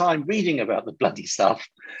amount of time reading about the bloody stuff,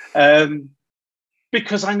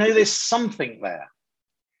 because I know there's something there.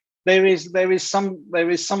 There is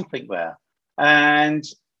something there, and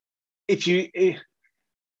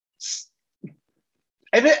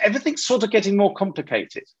everything's sort of getting more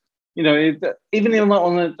complicated. Even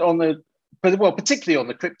on the particularly on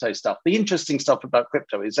the crypto stuff. The interesting stuff about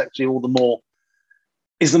crypto is actually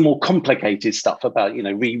the more complicated stuff about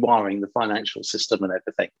rewiring the financial system and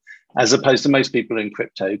everything, as opposed to most people in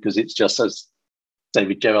crypto, because it's just, as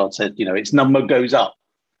David Gerard said, its number goes up.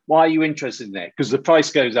 Why are you interested in it? Because the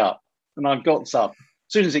price goes up, and I've got some. As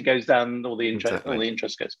soon as it goes down, all the interest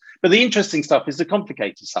goes. But the interesting stuff is the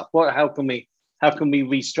complicated stuff. How can we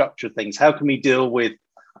restructure things? How can we deal with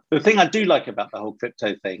the thing I do like about the whole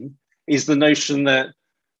crypto thing is the notion that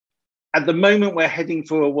at the moment we're heading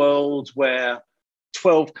for a world where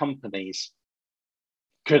 12 companies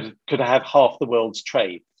could have half the world's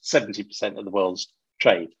trade, 70% of the world's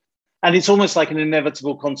trade. And it's almost like an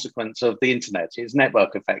inevitable consequence of the internet. It's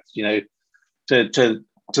network effect, to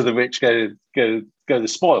the rich go the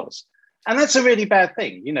spoils. And that's a really bad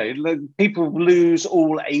thing. People lose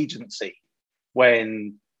all agency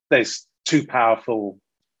when there's too powerful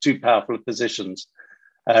positions,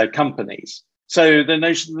 companies. So the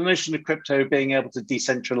notion of crypto being able to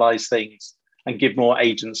decentralize things and give more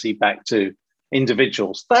agency back to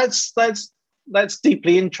individuals, that's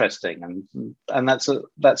deeply interesting, and that's a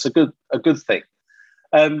good thing.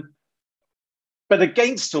 But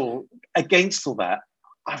against all that,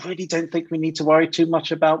 I really don't think we need to worry too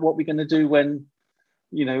much about what we're going to do when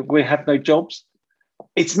we have no jobs.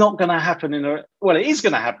 It's not going to happen it is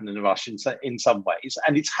going to happen in a rush in some ways,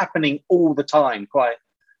 and it's happening all the time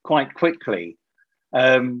quite quickly.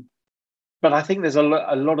 But I think there's a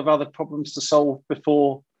lot of other problems to solve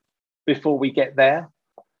before we get there.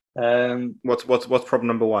 What's problem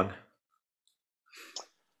number one?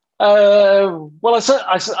 Well,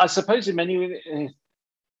 I suppose in many,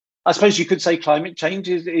 I suppose you could say climate change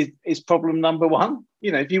is problem number one.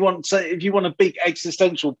 If you want a big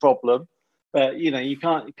existential problem, you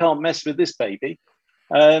can't mess with this baby.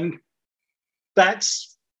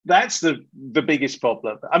 That's the biggest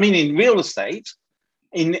problem. I mean, in real estate,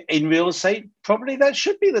 probably that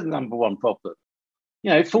should be the number one problem.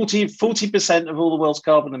 40% of all the world's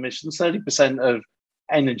carbon emissions, 30% of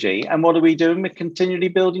energy. And what are we doing? We're continually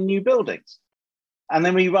building new buildings. And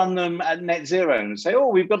then we run them at net zero and say, oh,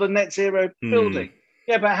 we've got a net zero building.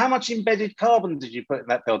 Yeah, but how much embedded carbon did you put in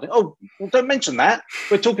that building? Oh, well, don't mention that.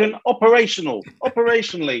 We're talking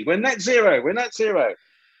operationally. We're net zero.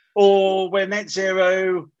 Or we're net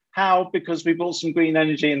zero. How? Because we bought some green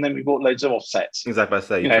energy and then we bought loads of offsets. Exactly, I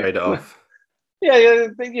say you trade it off. Yeah,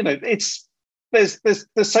 it's there's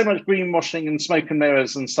so much greenwashing and smoke and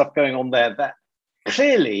mirrors and stuff going on there that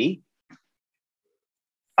clearly,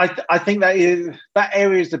 I think that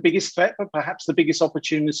area is the biggest threat, but perhaps the biggest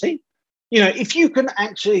opportunity. If you can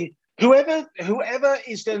actually, whoever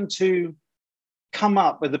is going to come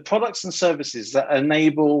up with the products and services that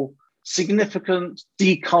enable significant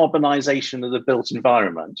decarbonisation of the built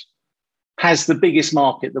environment has the biggest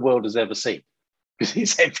market the world has ever seen. Because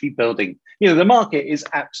it's every building. The market is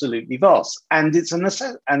absolutely vast, and it's a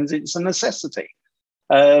necessity.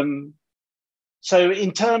 So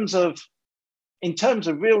in terms of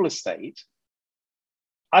real estate,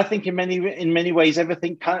 I think in many ways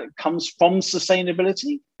everything comes from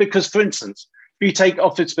sustainability. Because, for instance, if you take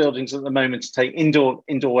office buildings at the moment to take indoor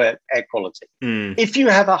air quality, if you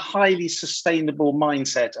have a highly sustainable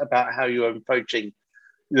mindset about how you are approaching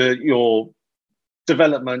your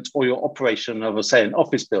development or your operation of, say, an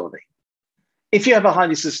office building, if you have a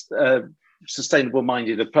highly sustainable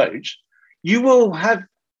minded approach, you will have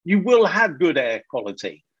good air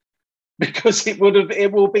quality, because it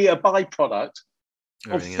will be a byproduct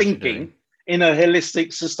of thinking in a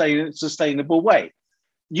holistic, sustainable way.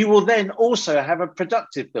 You will then also have a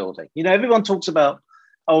productive building. Everyone talks about,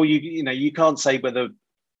 you can't say whether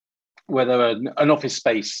an office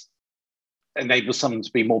space enables someone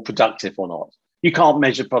to be more productive or not. You can't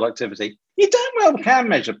measure productivity. You damn well can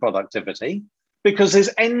measure productivity, because there's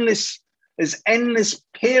endless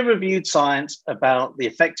peer-reviewed science about the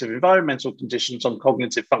effect of environmental conditions on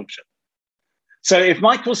cognitive function. So if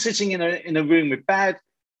Michael's sitting in a room with bad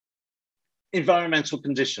environmental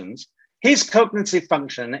conditions, his cognitive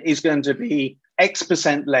function is going to be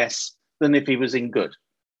X% less than if he was in good.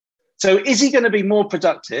 So is he going to be more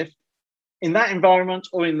productive in that environment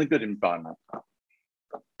or in the good environment?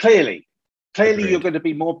 Clearly, you're going to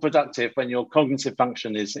be more productive when your cognitive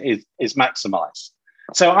function is maximized.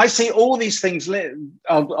 So I see all these things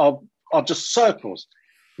are just circles.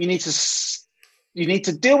 You need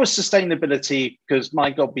to deal with sustainability, because,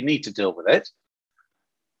 my God, we need to deal with it.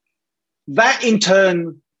 That in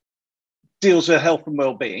turn deals with health and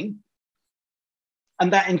well-being,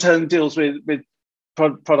 and that in turn deals with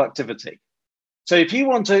productivity. So if you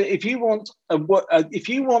want a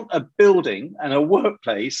building and a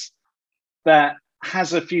workplace that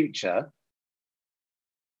has a future,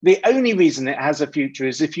 the only reason it has a future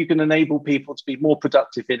is if you can enable people to be more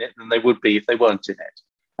productive in it than they would be if they weren't in it.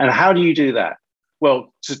 And how do you do that?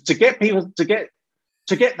 Well, to get people to get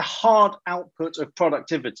the hard output of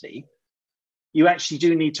productivity, you actually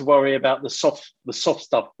do need to worry about the soft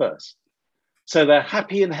stuff first. So they're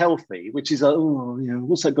happy and healthy, which is,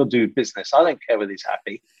 what's that got to do with business? I don't care whether he's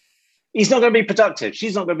happy. He's not going to be productive.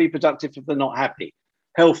 She's not going to be productive if they're not happy.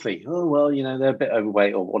 Healthy, they're a bit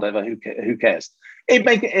overweight or whatever. Who cares? It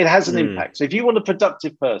has an impact. So if you want a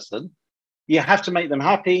productive person, you have to make them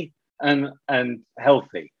happy and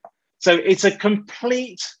healthy. So it's a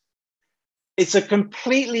completely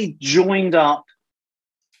joined up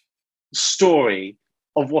story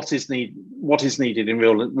of what is needed in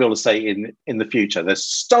real estate in the future. They're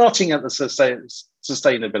starting at the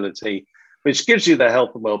sustainability, which gives you the health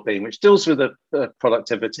and well-being, which deals with the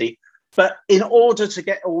productivity. But in order to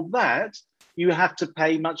get all that, you have to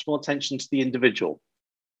pay much more attention to the individual.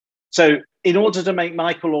 So in order to make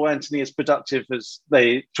Michael or Anthony as productive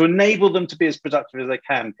to enable them to be as productive as they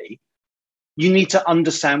can be, you need to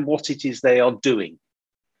understand what it is they are doing.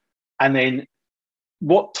 And then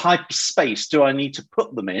what type of space do I need to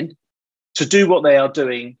put them in to do what they are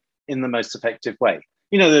doing in the most effective way?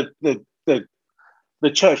 The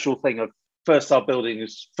Churchill thing of first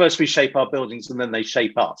we shape our buildings and then they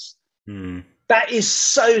shape us. That is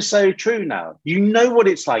so true now. You know what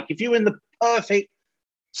it's like. If you're in the perfect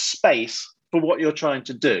space for what you're trying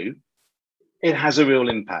to do, it has a real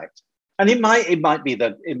impact. And it might be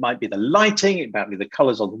the lighting, it might be the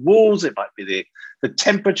colors on the walls, it might be the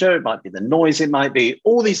temperature, it might be the noise, it might be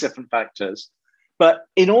all these different factors. But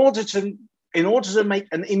in order to make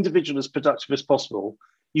an individual as productive as possible,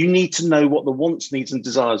 you need to know what the wants, needs, and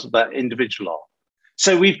desires of that individual are.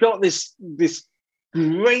 So we've got this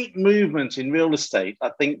great movement in real estate,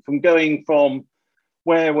 I think, from going from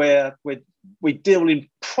where we deal in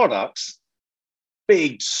products,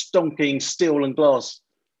 big stonking steel and glass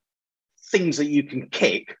things that you can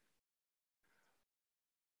kick,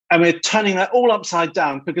 and we're turning that all upside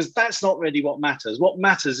down, because that's not really what matters. What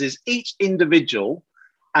matters is each individual,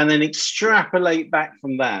 and then extrapolate back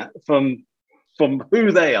from that, from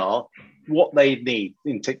who they are, what they need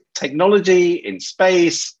in technology, in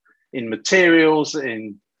space, in materials,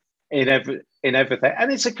 in everything. And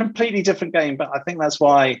it's a completely different game. But I think that's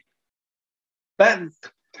why that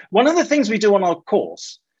one of the things we do on our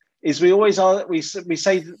course is we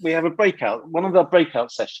say we have a breakout. One of our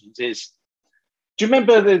breakout sessions is, do you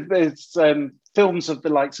remember there's films of the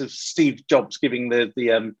likes of Steve Jobs giving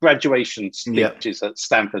the graduation speeches at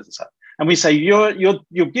Stanford and stuff? And we say you're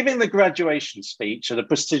giving the graduation speech at a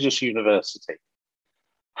prestigious university.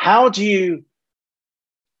 How do you?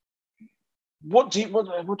 What do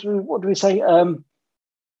we say?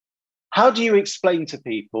 How do you explain to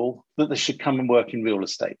people that they should come and work in real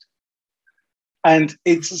estate? And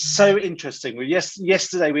it's so interesting.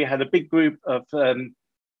 Yesterday we had a big group of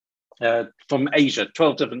from Asia,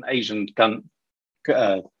 12 different Asian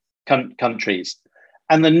countries,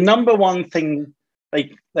 and the number one thing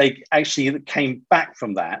they actually came back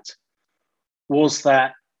from that was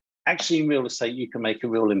that actually in real estate you can make a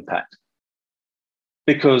real impact,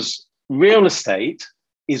 because real estate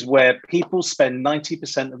is where people spend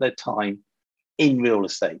 90% of their time in real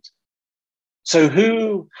estate. So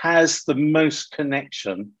who has the most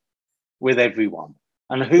connection with everyone,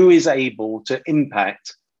 and who is able to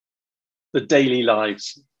impact the daily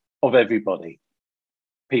lives of everybody?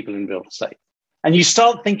 People in real estate. And you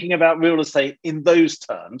start thinking about real estate in those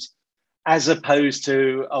terms, as opposed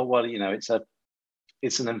to, oh, well, it's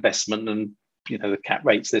an investment, and the cap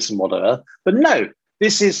rate's this and whatever. But no,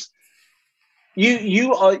 this is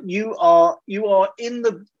you are in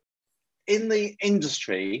the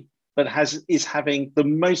industry that is having the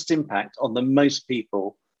most impact on the most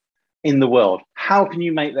people in the world. How can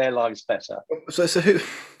you make their lives better? So who?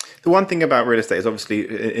 The one thing about real estate is obviously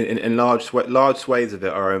in large swathes of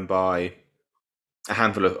it are owned by a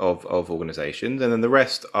handful of organizations, and then the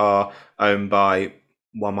rest are owned by,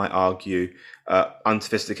 one might argue,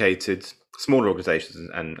 unsophisticated smaller organizations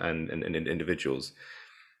and individuals.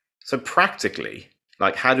 So practically,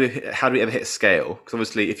 like, how do we ever hit scale? Because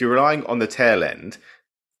obviously, if you're relying on the tail end,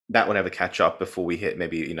 that will never catch up before we hit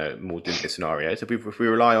maybe more difficult scenarios. If we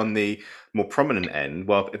rely on the more prominent end,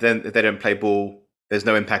 well, if they don't play ball, there's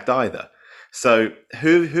no impact either. So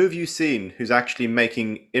who have you seen who's actually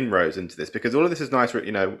making inroads into this? Because all of this is nice,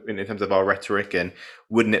 in terms of our rhetoric and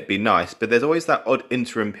wouldn't it be nice? But there's always that odd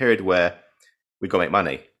interim period where we've got to make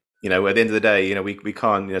money. At the end of the day, we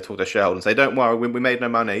can't talk to shareholders and say, don't worry, we made no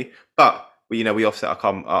money, but we offset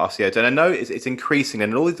our CO2. And I know it's increasing,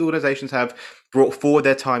 and all these organizations have brought forward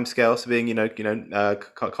their timescales to being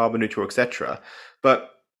carbon neutral, etc. But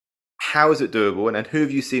how is it doable? And who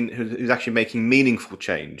have you seen who's actually making meaningful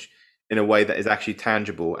change in a way that is actually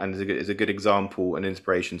tangible and is a good example and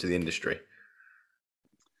inspiration to the industry?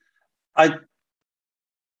 I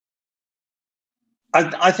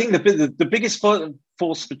think the biggest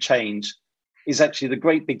force for change is actually the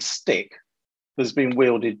great big stick that's been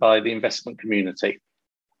wielded by the investment community.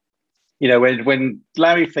 When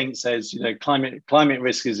Larry Fink says, climate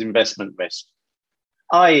risk is investment risk,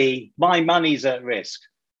 i.e., my money's at risk.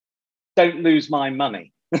 Don't lose my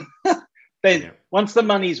money. Then once the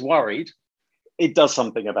money's worried, it does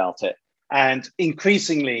something about it. And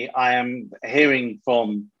increasingly, I am hearing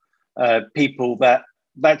from people that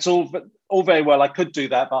that's all very well. I could do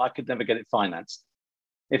that, but I could never get it financed.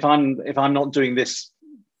 If I'm not doing this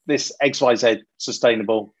XYZ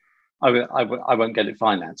sustainable, I won't get it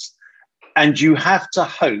financed. And you have to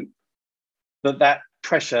hope that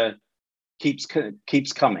pressure keeps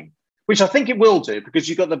coming, which I think it will do, because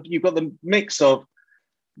you've got the mix of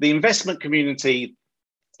the investment community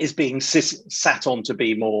is being sat on to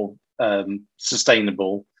be more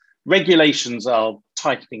sustainable. Regulations are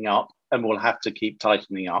tightening up and will have to keep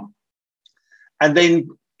tightening up. And then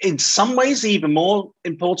in some ways, the even more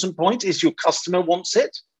important point is your customer wants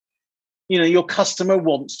it. Your customer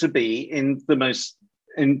wants to be in the most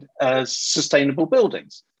sustainable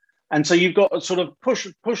buildings. And so you've got a sort of push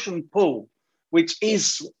and pull, which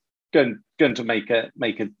is going to make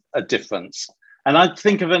a difference. And I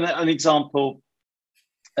think of an example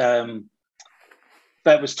that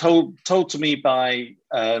was told to me by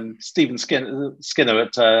Stephen Skinner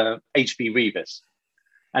at HB Reavis.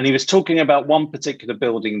 And he was talking about one particular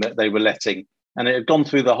building that they were letting, and it had gone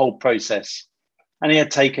through the whole process. And he had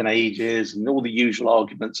taken ages and all the usual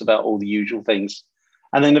arguments about all the usual things.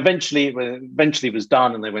 And then eventually it was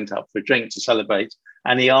done, and they went out for a drink to celebrate.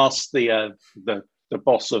 And he asked the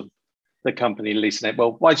boss of the company leasing it,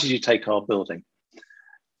 well, why did you take our building?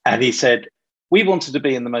 And he said, we wanted to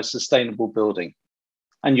be in the most sustainable building,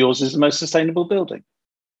 and yours is the most sustainable building.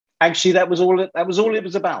 Actually, that was all it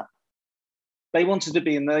was about. They wanted to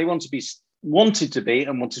be, and they wanted to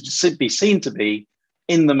be seen to be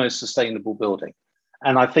in the most sustainable building.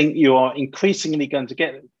 And I think you are increasingly going to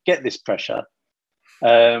get this pressure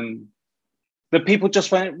that people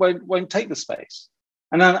just won't take the space.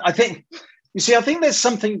 And I think there's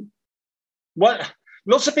something. What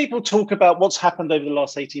lots of people talk about what's happened over the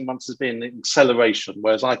last 18 months has been an acceleration,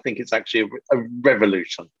 whereas I think it's actually a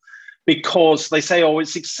revolution, because they say, oh,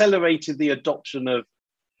 it's accelerated the adoption of,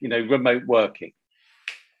 remote working.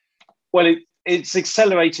 Well, it's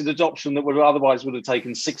accelerated adoption that would have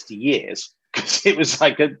taken 60 years, because it was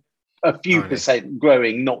like a few percent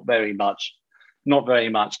growing, not very much. And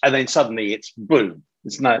then suddenly it's boom,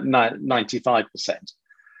 it's 95%.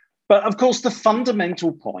 But of course, the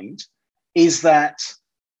fundamental point is that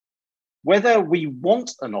whether we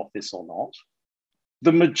want an office or not,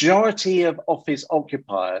 the majority of office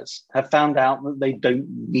occupiers have found out that they don't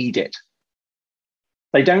need it.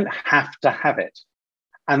 They don't have to have it.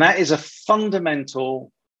 And that is a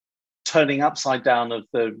fundamental turning upside down of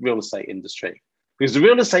the real estate industry. Because the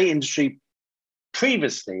real estate industry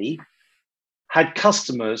previously had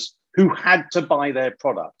customers who had to buy their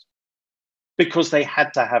product because they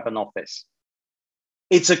had to have an office.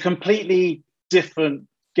 It's a completely different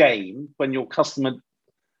game when your customer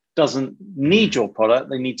doesn't need your product.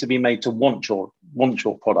 They need to be made to want your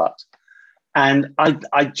product. And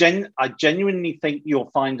I genuinely think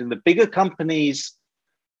you'll find in the bigger companies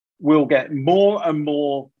will get more and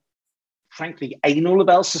more, frankly, anal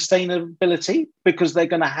about sustainability, because they're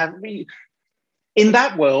going to have, in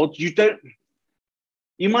that world,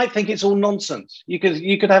 you might think it's all nonsense. You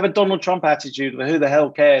could have a Donald Trump attitude of who the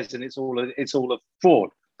hell cares, and it's all a fraud.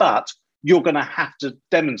 But you're going to have to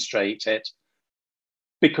demonstrate it,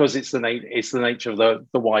 because it's the nature of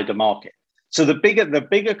the wider market. So the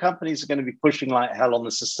bigger companies are going to be pushing like hell on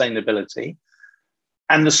the sustainability,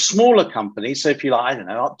 and the smaller companies. So if you like, I don't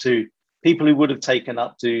know, up to people who would have taken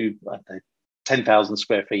up to 10,000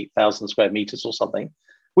 square feet, 1,000 square meters or something,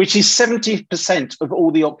 which is 70% of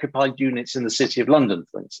all the occupied units in the City of London,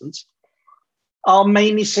 for instance, are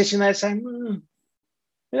mainly sitting there saying,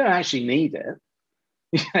 we don't actually need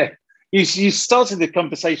it. You started the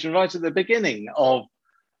conversation right at the beginning of,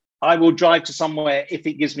 I will drive to somewhere if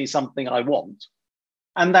it gives me something I want.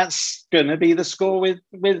 And that's going to be the score with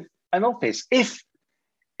an office. If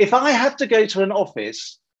I have to go to an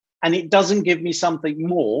office and it doesn't give me something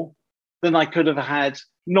more than I could have had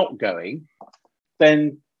not going,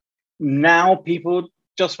 then now people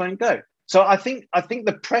just won't go. So I think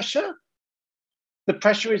the pressure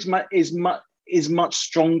is much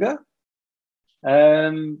stronger.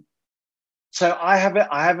 So I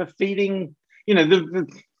have a feeling, the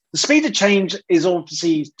speed of change is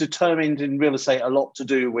obviously determined in real estate a lot to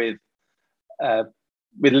do with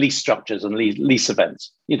lease structures and lease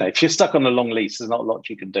events. If you're stuck on a long lease, there's not a lot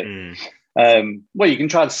you can do. Well, you can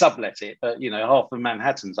try to sublet it, but half of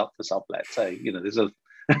Manhattan's up for sublet. So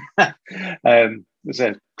there's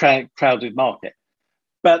a crowded market.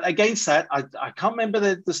 But against that, I can't remember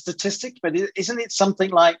the statistic, but isn't it something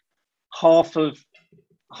like half of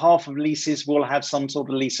leases will have some sort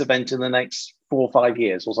of lease event in the next 4 or 5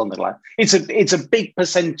 years or something like that? It's a big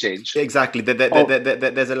percentage. Exactly.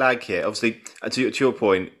 There's a lag here. Obviously, to your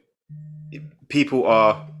point, people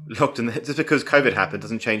are locked in. Just because COVID happened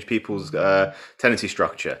doesn't change people's tenancy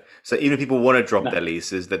structure. So even if people want to drop their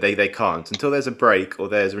leases, that they can't until there's a break or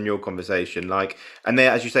there's a renewal conversation. And they,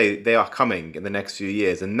 as you say, they are coming in the next few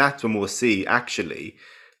years, and that's when we'll see actually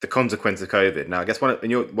the consequence of COVID. Now, I guess one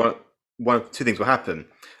of two things will happen.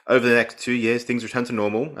 Over the next 2 years, things return to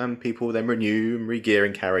normal and people then renew and re-gear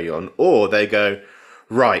and carry on. Or they go,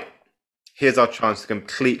 right, here's our chance to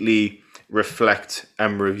completely reflect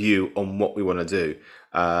and review on what we want to do.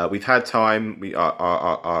 We've had time.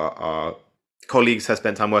 Our colleagues have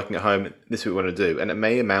spent time working at home. This is what we want to do. And it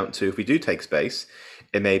may amount to, if we do take space,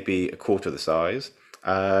 it may be a quarter of the size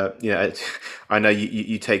I know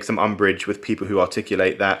you take some umbrage with people who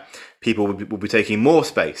articulate that people will be taking more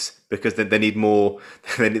space because they need more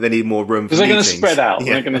they need more room for Because they're going to meetings. spread out.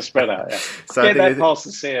 Yeah. They're going to spread out. Yeah. So Get that past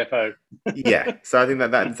the CFO. yeah. So I think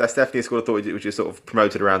that's definitely a school of thought which is sort of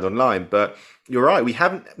promoted around online. But you're right. We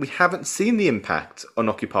haven't seen the impact on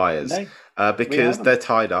occupiers because they're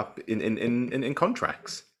tied up in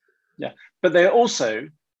contracts. Yeah, but they're also,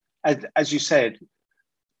 as you said,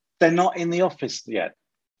 they're not in the office yet,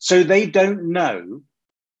 so they don't know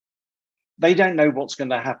what's going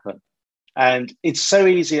to happen. And it's so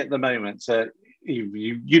easy at the moment to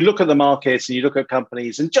you look at the markets and you look at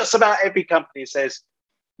companies, and just about every company says,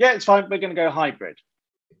 yeah, it's fine, we're going to go hybrid.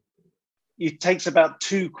 It takes about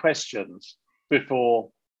 2 questions before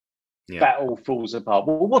that all falls apart.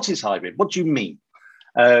 Well, what is hybrid? What do you mean?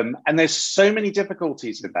 And there's so many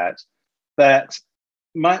difficulties with that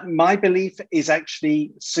my belief is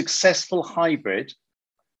actually successful hybrid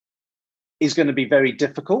is going to be very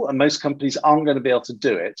difficult, and most companies aren't going to be able to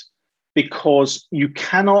do it because you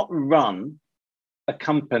cannot run a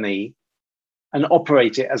company and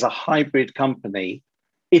operate it as a hybrid company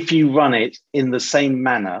if you run it in the same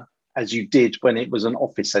manner as you did when it was an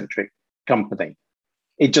office-centric company.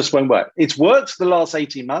 It just won't work. It's worked the last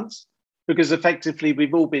 18 months because effectively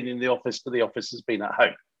we've all been in the office, but the office has been at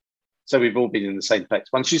home. So we've all been in the same place.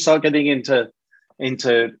 Once you start getting into in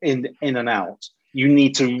and out, you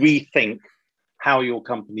need to rethink how your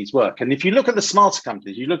companies work. And if you look at the smarter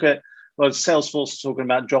companies, you look at Salesforce are talking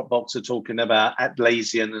about, Dropbox are talking about,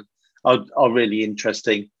 Atlassian are really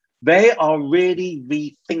interesting. They are really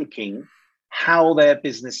rethinking how their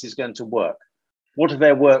business is going to work. What are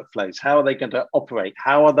their workflows? How are they going to operate?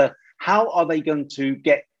 How are they going to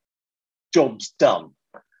get jobs done?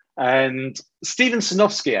 And Steven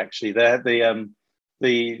Sinofsky, actually,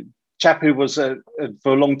 the chap who was for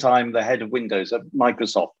a long time the head of Windows at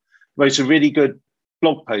Microsoft, wrote a really good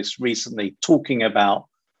blog post recently talking about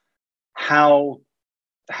how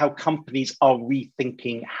companies are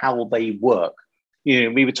rethinking how they work.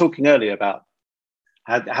 We were talking earlier about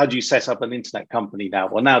how do you set up an internet company now?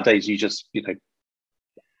 Well, nowadays you just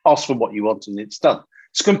ask for what you want and it's done.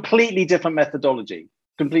 It's a completely different methodology,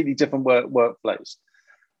 completely different workflows.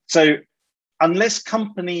 So unless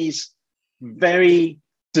companies very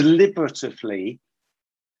deliberatively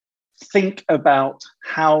think about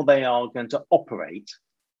how they are going to operate,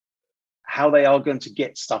 how they are going to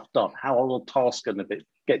get stuff done, how are all tasks going to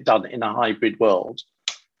get done in a hybrid world,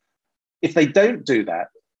 if they don't do that,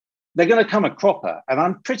 they're going to come a cropper. And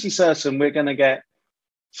I'm pretty certain we're going to get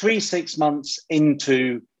 3-6 months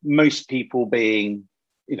into most people being,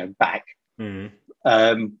 back.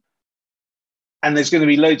 Mm-hmm. And there's going to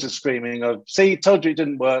be loads of screaming of, see, told you it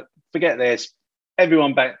didn't work, forget this,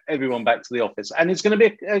 everyone back to the office. And it's going to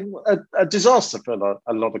be a disaster for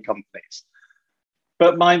a lot of companies.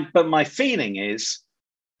 But my feeling is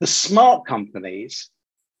the smart companies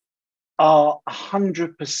are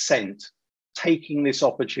 100% taking this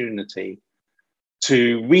opportunity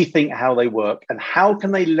to rethink how they work and how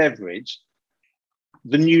can they leverage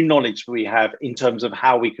the new knowledge we have in terms of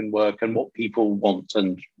how we can work and what people want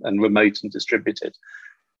and remote and distributed.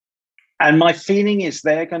 And my feeling is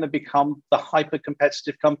they're going to become the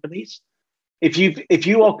hyper-competitive companies. If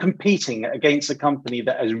you are competing against a company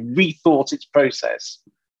that has rethought its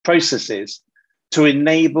processes to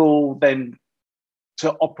enable them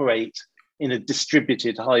to operate in a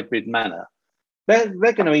distributed hybrid manner, they're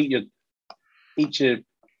going to eat your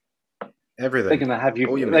everything. They're going to have you.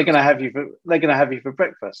 They're going to have you for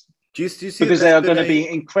breakfast. Do you see because they are going to be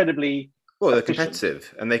incredibly they're efficient.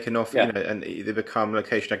 competitive and they can offer and they become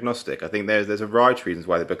location agnostic. I think there's a variety of reasons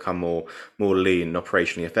why they become more lean and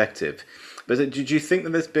operationally effective. But do you think that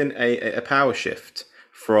there's been a power shift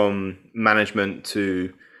from management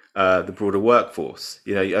to the broader workforce?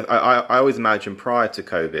 I always imagine prior to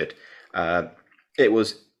COVID, it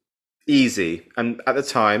was easy and at the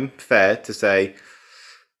time fair to say,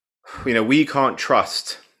 we can't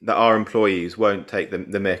trust that our employees won't take the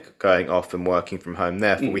mick going off and working from home.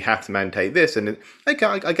 Therefore, we have to maintain this. And I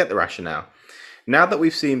get the rationale. Now that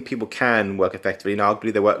we've seen people can work effectively, and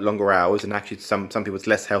arguably they work longer hours, and actually some people it's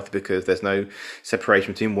less healthy because there's no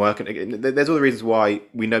separation between work and there's all the reasons why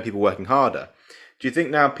we know people working harder. Do you think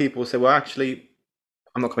now people say, well, actually,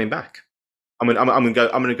 I'm not coming back. I'm going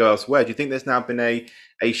to go elsewhere. Do you think there's now been a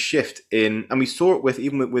shift in, and we saw it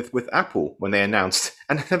with Apple when they announced,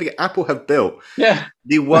 and Apple have built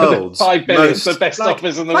the world's $5 billion, the best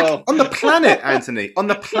office in the world on the planet, Anthony, on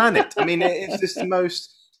the planet. I mean, it's just the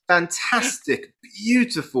most fantastic,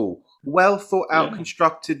 beautiful, well thought out,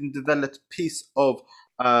 constructed and developed piece of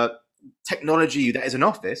technology that is an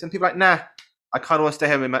office, and people are like, nah, I kind of want to stay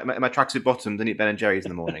home in my tracksuit bottoms and eat Ben and Jerry's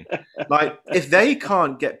in the morning. Like, if they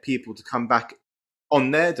can't get people to come back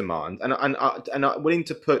on their demand and are willing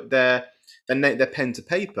to put their pen to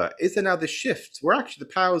paper, is there now this shift where actually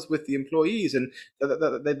the power's with the employees and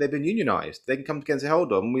they've been unionized? They can come together and say,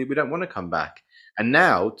 hold on, we don't want to come back. And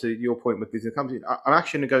now, to your point with these companies, I'm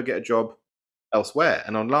actually going to go get a job elsewhere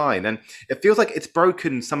and online. And it feels like it's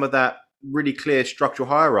broken some of that really clear structural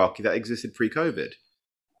hierarchy that existed pre-COVID.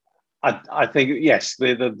 I think, yes,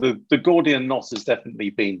 the Gordian knot has definitely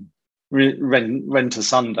been rent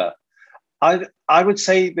asunder. I would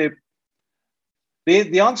say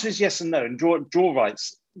the answer is yes and no. And Draw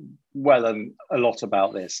writes well and a lot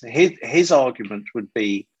about this. His argument would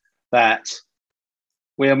be that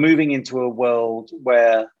we are moving into a world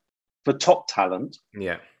where, for top talent,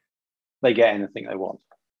 they get anything they want,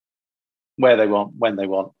 where they want, when they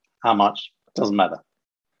want, how much, doesn't matter.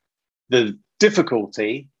 The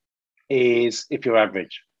difficulty is if you're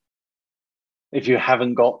average, if you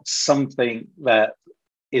haven't got something that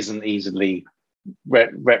isn't easily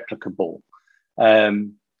replicable.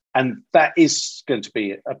 And that is going to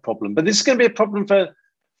be a problem. But this is going to be a problem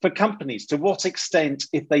for companies. To what extent,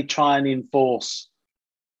 if they try and enforce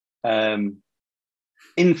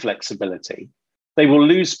inflexibility, they will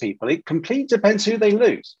lose people. It completely depends who they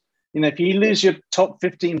lose. You know, if you lose your top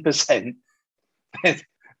 15%,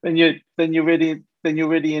 then you're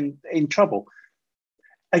really in trouble.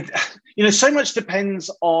 You know, so much depends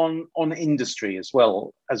on industry as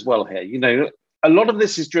well here. You know, a lot of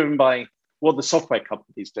this is driven by what the software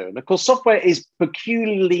companies do. And of course, software is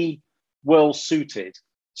peculiarly well suited,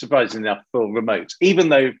 surprisingly enough, for remote, even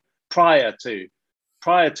though prior to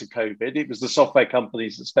COVID, it was the software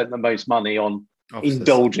companies that spent the most money on offices,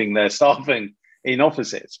 indulging their staffing in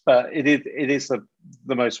offices. But it is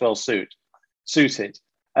the most well suited.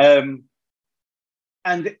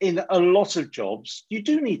 And in a lot of jobs, you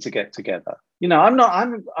do need to get together. You know,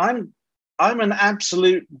 I'm an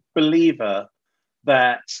absolute believer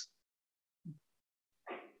that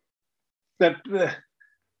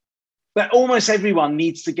almost everyone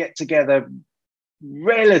needs to get together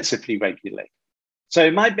relatively regularly. So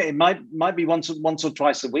it might be once or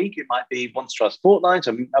twice a week. It might be once or twice a fortnight,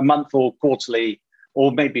 a month or quarterly,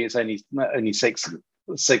 or maybe it's only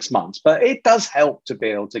 6 months. But it does help to be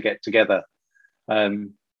able to get together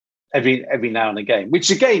every now and again, which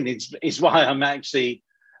again is why I'm actually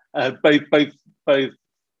both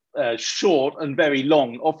short and very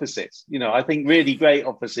long offices. You know, I think really great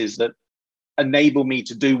offices that enable me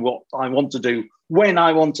to do what I want to do when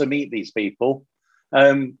I want to meet these people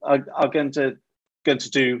are going to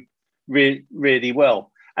do really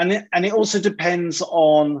well. And it also depends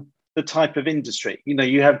on the type of industry. You know,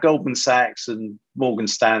 you have Goldman Sachs and Morgan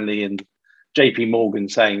Stanley and JP Morgan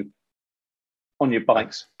saying, on your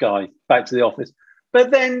bikes, guy, back to the office. But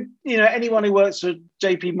then, you know, anyone who works for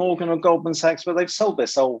JP Morgan or Goldman Sachs, well, they've sold their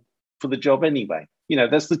soul for the job anyway. You know,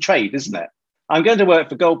 that's the trade, isn't it? I'm going to work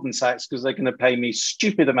for Goldman Sachs because they're going to pay me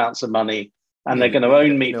stupid amounts of money and they're going to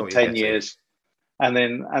own me for 10 years and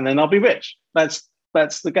then I'll be rich. That's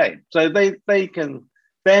the game. So they can,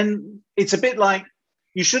 then it's a bit like,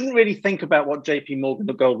 you shouldn't really think about what JP Morgan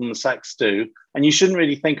or Goldman Sachs do, and you shouldn't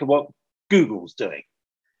really think of what Google's doing.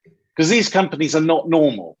 Because these companies are not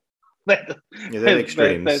normal. They're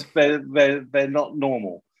extremes. They're not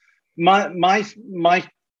normal. My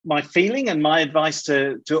feeling and my advice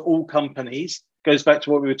to all companies goes back to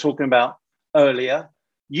what we were talking about earlier.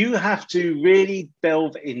 You have to really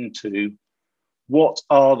delve into what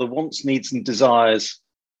are the wants, needs, and desires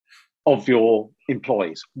of your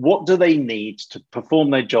employees. What do they need to perform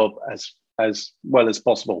their job as well as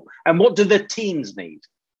possible? And what do their teams need?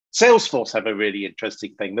 Salesforce have a really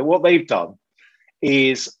interesting thing that what they've done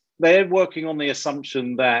is they're working on the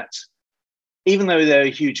assumption that even though they're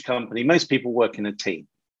a huge company, most people work in a team,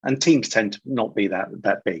 and teams tend to not be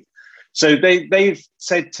that big. So they've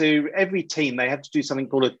said to every team they have to do something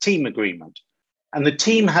called a team agreement, and the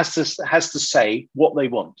team has to say what they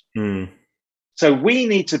want. So we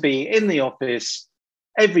need to be in the office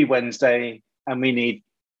every Wednesday, and we need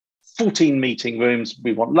 14 meeting rooms.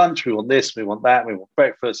 We want lunch, we want this, we want that, we want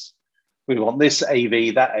breakfast, we want this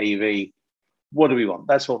AV, that AV. What do we want?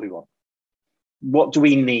 That's what we want. What do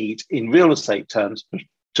we need in real estate terms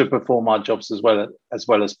to perform our jobs as well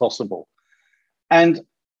as possible? And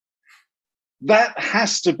that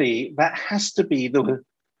has to be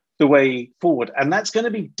the way forward. And that's going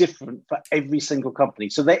to be different for every single company.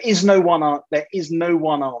 So there is no one answer.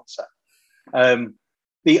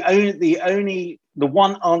 The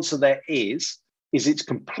one answer there is it's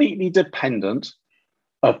completely dependent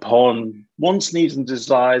upon wants, needs, and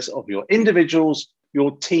desires of your individuals,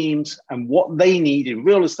 your teams and what they need in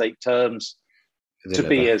real estate terms to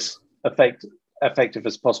be as effective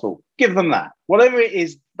as possible. Give them that. Whatever it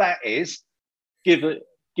is that is, give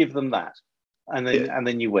them that. And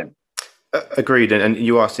then you win. Agreed. And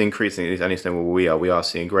you are seeing increasingly, at least where we are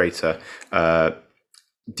seeing greater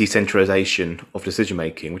decentralization of decision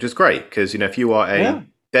making, which is great because if you are a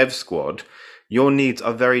dev squad, your needs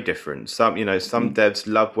are very different. Some devs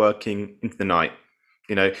love working into the night.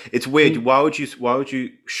 It's weird. Why would you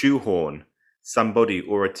shoehorn somebody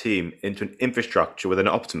or a team into an infrastructure with an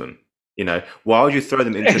optimum? Why would you throw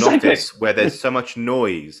them into an office where there's so much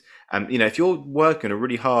noise? And if you're working a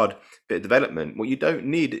really hard bit of development, what you don't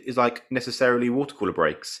need is like necessarily water cooler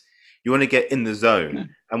breaks. You want to get in the zone,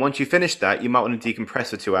 and once you finish that, you might want to decompress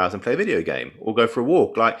for 2 hours and play a video game or go for a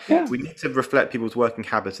walk. We need to reflect people's working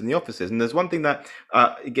habits in the offices. And there's one thing that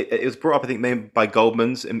it was brought up, I think, maybe by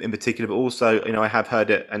Goldman's in particular, but also I have heard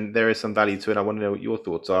it, and there is some value to it. I want to know what your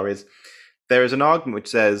thoughts are. Is there is an argument which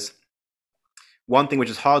says one thing which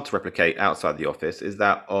is hard to replicate outside the office is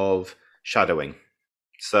that of shadowing.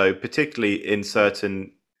 So particularly in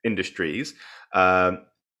certain industries,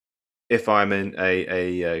 if I'm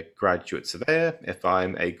a graduate surveyor, if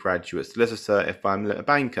I'm a graduate solicitor, if I'm a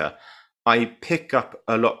banker, I pick up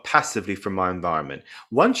a lot passively from my environment.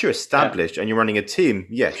 Once you're established and you're running a team,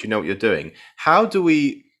 yes, you know what you're doing. How do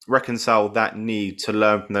we reconcile that need to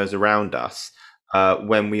learn from those around us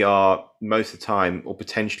when we are most of the time, or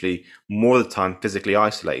potentially more of the time, physically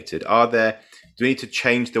isolated? Do we need to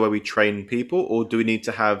change the way we train people, or do we need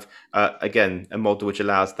to have, again, a model which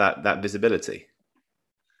allows that visibility?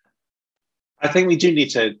 I think we do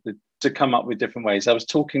need to come up with different ways. I was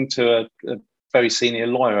talking to a very senior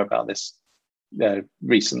lawyer about this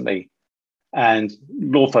recently, and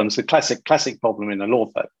law firms, the classic problem in a law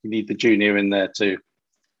firm, you need the junior in there too.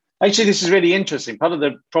 Actually, this is really interesting. Part of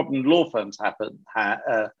the problem law firms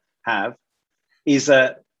have is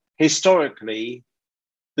that historically,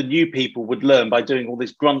 the new people would learn by doing all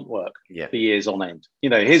this grunt work for years on end.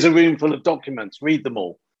 Here's a room full of documents, read them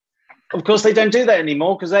all. Of course, they don't do that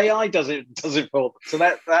anymore because AI does it for them. So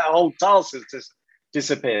that whole task has just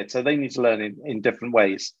disappeared. So they need to learn in different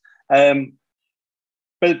ways. But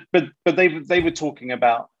they were talking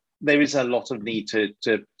about there is a lot of need to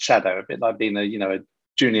shadow, a bit like being a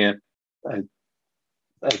junior,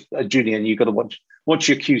 a junior, and you've got to watch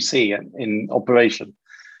your QC in operation.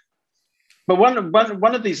 But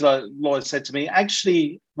one of these lawyers said to me,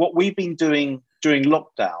 actually, what we've been doing during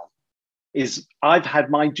lockdown is I've had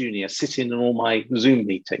my junior sit in all my Zoom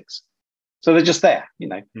meetings. So they're just there,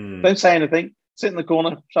 don't say anything, sit in the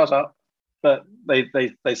corner, shut up, but they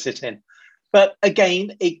sit in. But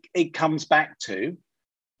again, it comes back to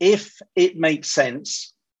if it makes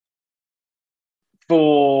sense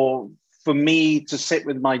for me to sit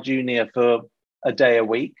with my junior for a day a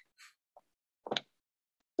week,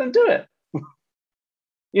 then do it.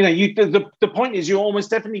 The point is you almost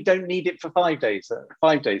definitely don't need it for 5 days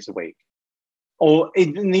a week. Or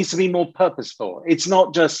it needs to be more purposeful. It's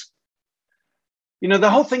not just, the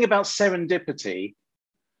whole thing about serendipity.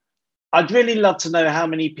 I'd really love to know how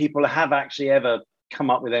many people have actually ever come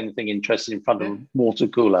up with anything interesting in front of a water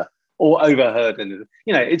cooler or overheard anything.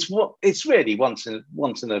 It's really once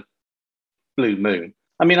in a blue moon.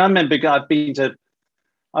 I mean, I remember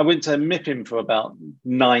I went to MIPIM for about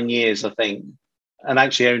 9 years, I think, and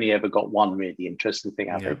actually only ever got one really interesting thing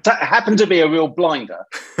out of it. It happened to be a real blinder,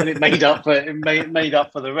 and it made up for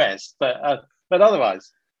the rest. But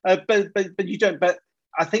otherwise, but you don't. But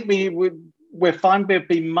I think we're fine. We've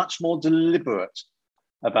been much more deliberate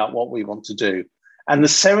about what we want to do, and the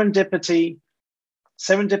serendipity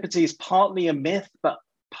is partly a myth, but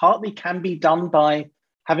partly can be done by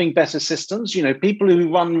having better systems. People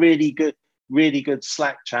who run really good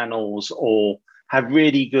Slack channels or have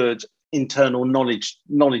really good internal knowledge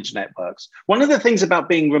networks. One of the things about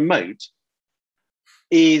being remote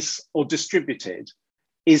or distributed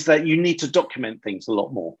is that you need to document things a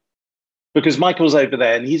lot more, because Michael's over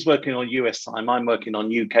there and he's working on US time, I'm working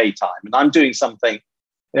on UK time, and I'm doing something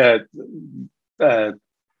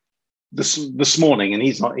this morning and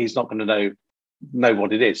he's not going to know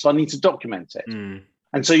what it is, so I need to document it.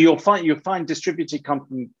 And so you'll find distributed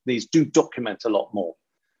companies do document a lot more.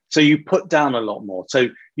 So you put down a lot more. So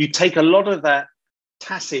you take a lot of that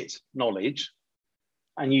tacit knowledge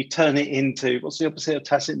and you turn it into, what's the opposite of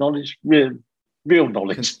tacit knowledge? Real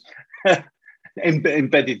knowledge,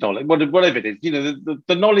 embedded knowledge, whatever it is.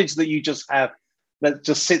 The knowledge that you just have that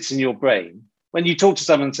just sits in your brain. When you talk to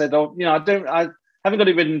someone and said, I haven't got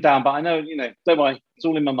it written down, but I know, don't worry, it's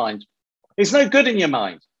all in my mind. It's no good in your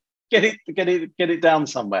mind. Get it down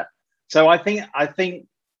somewhere. So I think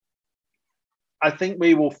think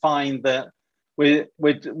we will find that we're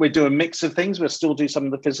doing a mix of things. We'll still do some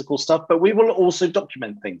of the physical stuff, but we will also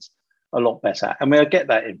document things a lot better, and we'll get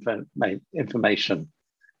that information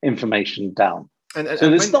down.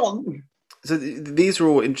 So these are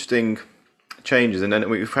all interesting changes, and then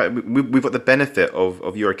we've got the benefit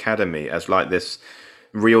of your academy as like this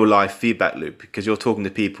real life feedback loop, because you're talking to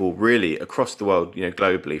people really across the world,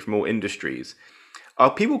 globally, from all industries.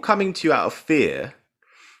 Are people coming to you out of fear,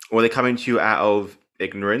 or are they coming to you out of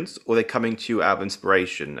ignorance, or are they coming to you out of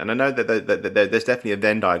inspiration? And I know that there's definitely a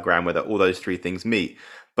Venn diagram where all those three things meet,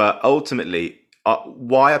 but ultimately,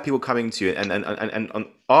 why are people coming to you? And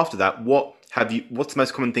after that, what's the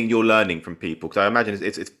most common thing you're learning from people? Because I imagine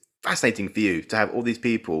it's fascinating for you to have all these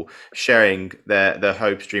people sharing their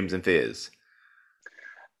hopes, dreams, and fears.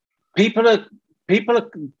 People are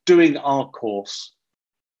doing our course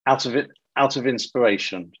out of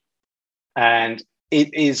inspiration, and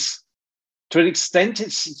it is, to an extent,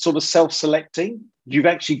 it's sort of self-selecting. You've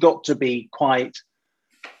actually got to be quite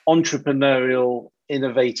entrepreneurial,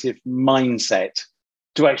 innovative mindset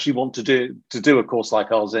to actually want to do a course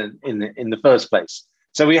like ours in the first place.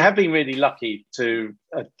 So we have been really lucky to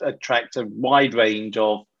attract a wide range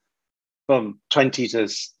of, from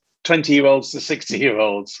 20-year-olds to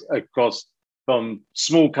 60-year-olds, across from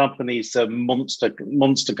small companies to monster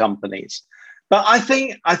companies. But I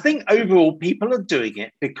think overall people are doing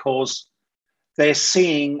it because they're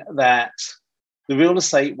seeing that the real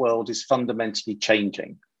estate world is fundamentally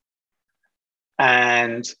changing.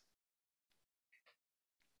 And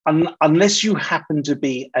unless you happen to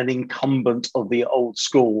be an incumbent of the old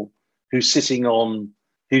school who's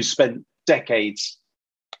spent decades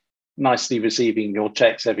nicely receiving your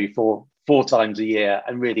checks every four times a year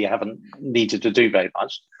and really haven't needed to do very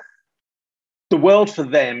much, the world for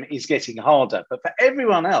them is getting harder. But for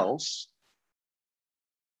everyone else,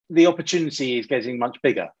 the opportunity is getting much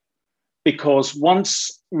bigger, because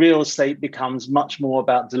once real estate becomes much more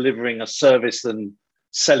about delivering a service than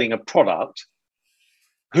selling a product,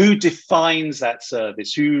 who defines that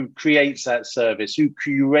service, who creates that service, who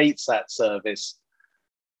curates that service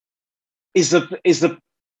is the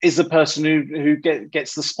person who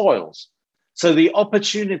gets the spoils. So the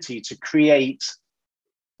opportunity to create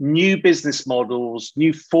new business models,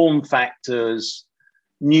 new form factors,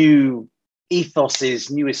 new ethoses,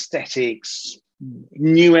 new aesthetics,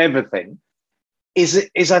 new everything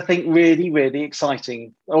is I think really, really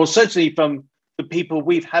exciting. Or certainly from the people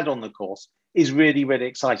we've had on the course, is really, really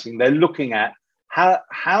exciting. They're looking at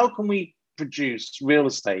how can we produce real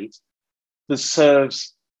estate that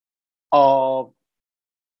serves our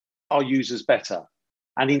users better.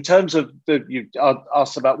 And in terms of you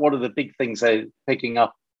asked about what are the big things they're picking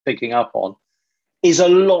up on, is a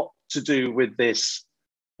lot to do with this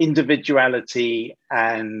individuality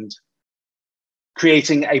and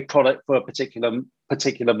creating a product for a particular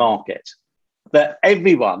market. That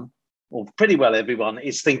everyone, or pretty well everyone,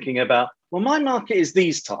 is thinking about, well, my market is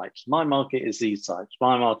these types, my market is these types,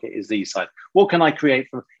 my market is these types. What can I create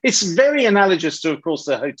for? It's very analogous to, of course,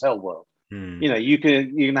 the hotel world. You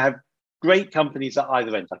can have great companies at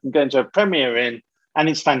either end. I can go into a Premier Inn and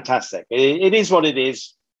it's fantastic. It is what it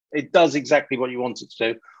is. It does exactly what you want it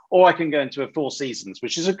to do. Or I can go into a Four Seasons,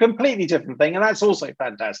 which is a completely different thing, and that's also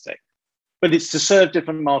fantastic. But it's to serve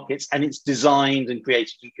different markets, and it's designed and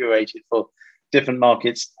created and curated for different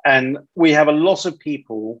markets. And we have a lot of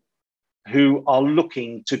people who are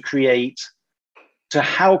looking to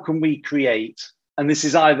how can we create, and this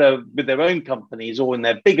is either with their own companies or in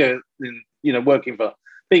their working for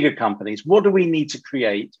bigger companies. What do we need to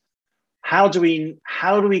create? How do we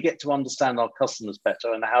get to understand our customers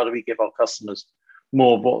better, and how do we give our customers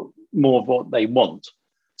more of what they want?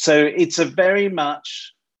 So it's very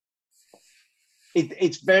much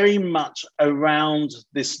around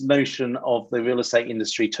this notion of the real estate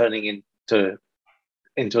industry turning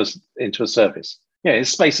into a service. Yeah,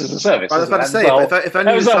 it's space as a service. I was about to say, if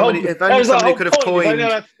only somebody could have coined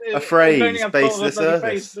a phrase, space as a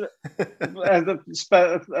service.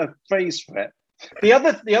 A phrase for it. The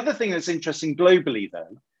other thing that's interesting globally,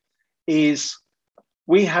 though, is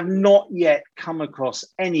we have not yet come across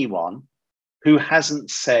anyone who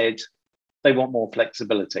hasn't said they want more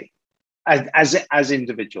flexibility as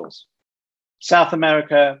individuals. South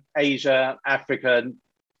America, Asia, Africa,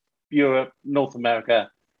 Europe, North America,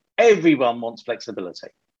 everyone wants flexibility.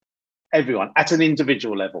 Everyone at an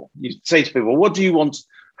individual level. You say to people, what do you want?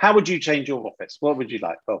 How would you change your office? What would you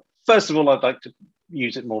like? Well, first of all, I'd like to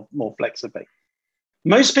use it more flexibly.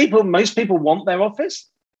 Most people want their office.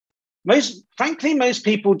 Most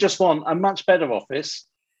people just want a much better office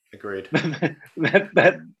Agreed.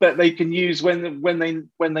 that they can use when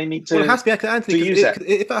they need to. Well, it has to be, Anthony, to use because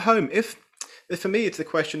if at home, if for me, it's the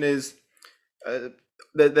question is,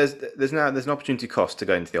 there's an opportunity cost to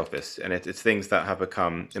going to the office, and it's things that have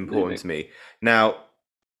become important to me. Now,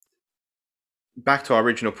 back to our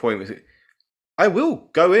original point, I will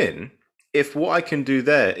go in if what I can do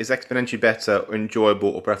there is exponentially better, or enjoyable,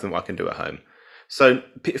 or better than what I can do at home. So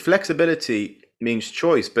flexibility means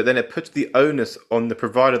choice, but then it puts the onus on the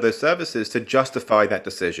provider of those services to justify that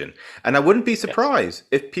decision. And I wouldn't be surprised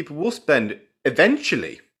if people will spend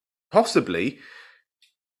eventually, possibly,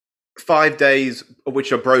 5 days,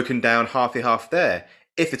 which are broken down half here, half there,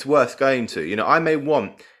 if it's worth going to. You know, I may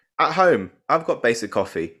want, at home, I've got basic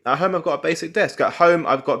coffee. At home, I've got a basic desk. At home,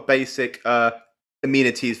 I've got basic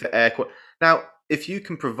amenities for air quality. Now, if you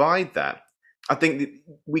can provide that, I think that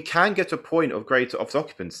we can get to a point of greater office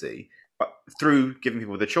occupancy through giving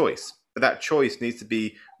people the choice. But that choice needs to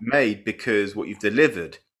be made because what you've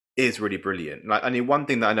delivered is really brilliant. Like, I mean, one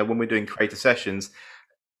thing that I know when we're doing creator sessions,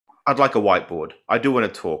 I'd like a whiteboard. I do want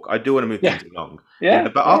to talk. I do want to move things along. Yeah.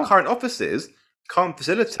 But our current offices can't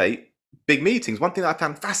facilitate big meetings. One thing that I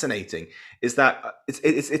found fascinating is that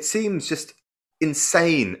it seems just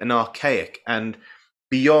insane and archaic and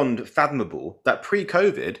beyond fathomable that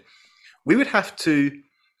pre-COVID, we would have to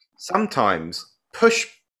sometimes push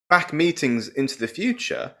back meetings into the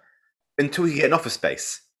future until we get an office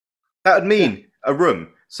space. That would mean a room.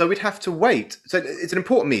 So we'd have to wait. So it's an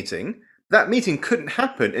important meeting. That meeting couldn't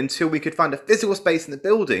happen until we could find a physical space in the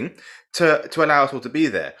building to allow us all to be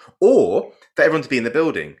there, or for everyone to be in the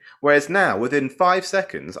building. Whereas now, within 5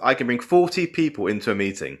 seconds, I can bring 40 people into a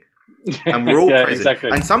meeting, and we're all present.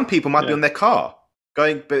 Exactly. And some people might be on their car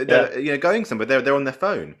going, but going somewhere. They're on their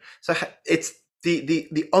phone. So it's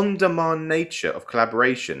the on-demand nature of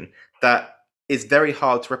collaboration that is very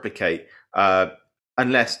hard to replicate.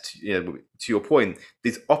 Unless, to your point,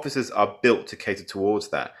 these offices are built to cater towards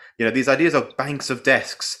that. You know, these ideas of banks of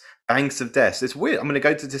desks. It's weird. I'm going to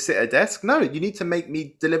go to sit at a desk. No, you need to make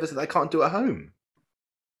me deliver something I can't do at home.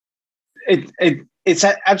 It's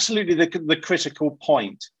absolutely the critical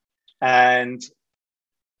point. And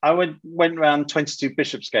I went around 22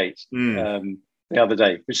 Bishopsgate the other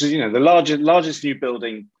day, which is, the largest new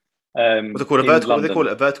building. What's it called? What do they call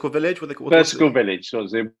it? A vertical village? Vertical village. So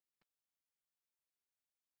the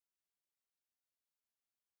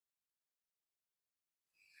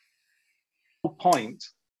whole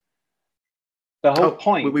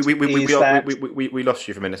point we lost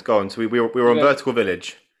you for a minute. Go on. So we were on Vertical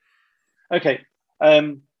Village. Okay.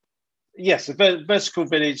 Yes, a Vertical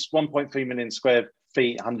Village, 1.3 million square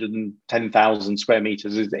feet, 110,000 square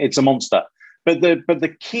meters. It's a monster. But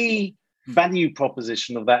the key value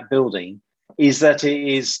proposition of that building is that it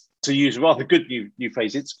is, to use a rather good new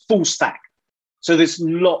phrase, it's full stack. So there's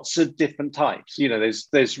lots of different types.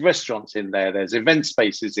 There's restaurants in there, there's event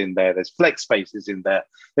spaces in there, there's flex spaces in there,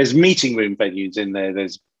 there's meeting room venues in there,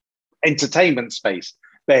 there's entertainment space,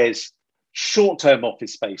 there's short-term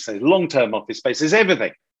office space, there's long-term office space, there's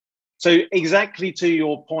everything. So exactly to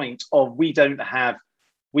your point of we don't have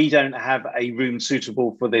a room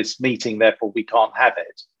suitable for this meeting, therefore we can't have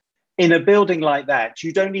it. In a building like that,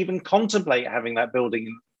 you don't even contemplate having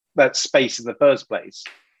that space in the first place.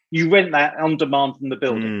 You rent that on demand from the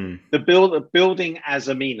building. The building as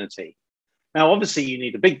amenity. Now, obviously, you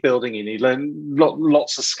need a big building. You need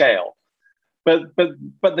lots of scale. But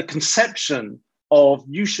the conception of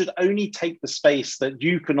you should only take the space that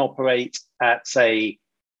you can operate at, say,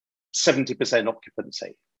 70%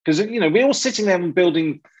 occupancy. Because we're all sitting there and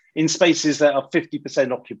building in spaces that are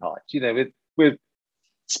 50% occupied. We're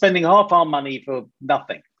spending half our money for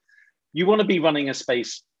nothing. You want to be running a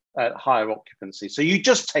space at higher occupancy. So you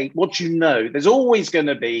just take what there's always going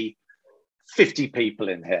to be 50 people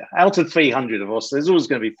in here. Out of 300 of us, there's always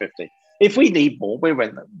going to be 50. If we need more, we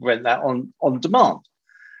rent that on demand.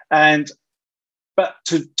 But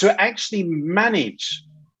to actually manage,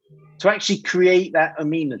 to actually create that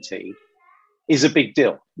amenity is a big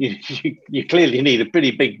deal. You clearly need a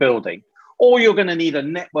pretty big building, or you're going to need a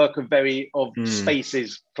network of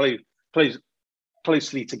spaces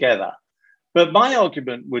closely together. But my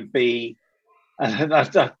argument would be, and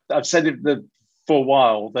I've said it for a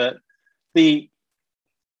while, that the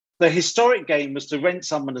historic game was to rent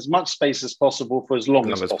someone as much space as possible for as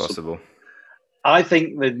long as possible. I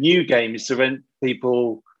think the new game is to rent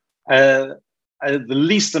people the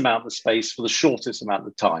least amount of space for the shortest amount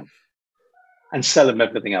of time and sell them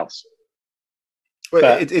everything else.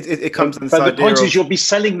 Well, it comes inside. But the point is, you'll be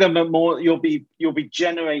selling them at more. You'll be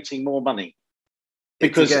generating more money.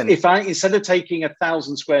 Because if instead of taking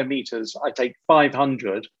 1,000 square meters, I take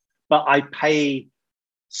 500, but I pay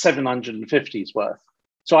 750's worth.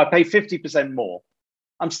 So I pay 50% more.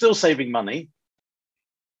 I'm still saving money,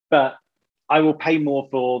 but I will pay more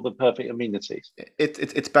for the perfect amenities.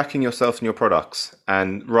 It's backing yourself and your products,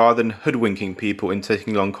 and rather than hoodwinking people into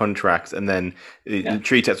taking long contracts and then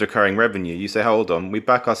treat it as recurring revenue, you say, hold on, we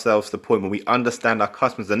back ourselves to the point where we understand our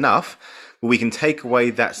customers enough, where we can take away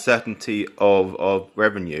that certainty of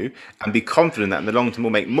revenue and be confident that in the long term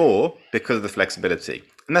we'll make more because of the flexibility.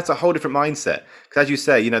 And that's a whole different mindset. Because as you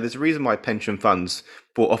say, there's a reason why pension funds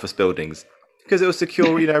bought office buildings, because it was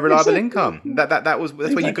secure, reliable income. That's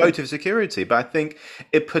where you go to for security. But I think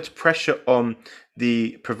it puts pressure on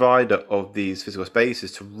the provider of these physical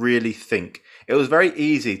spaces to really think. It was very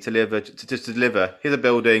easy to deliver. Here's a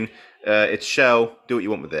building. It's shell. Do what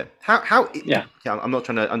you want with it. I'm not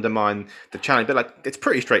trying to undermine the challenge, but it's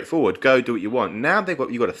pretty straightforward. Go do what you want. Now you've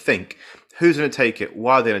got to think. Who's going to take it?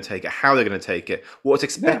 Why are they going to take it? How are they going to take it? What's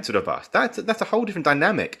expected of us? That's a whole different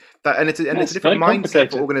dynamic. It's a different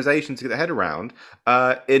mindset for organisations to get their head around.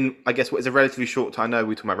 In I guess what is a relatively short time. I know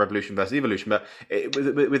we talk about revolution versus evolution, but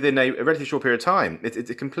within a relatively short period of time,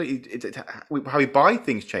 it's how we buy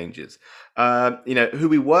things changes. Who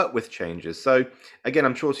we work with changes. So again,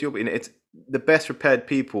 I'm sure it's the best prepared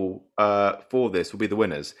people for this will be the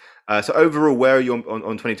winners. So overall, where are you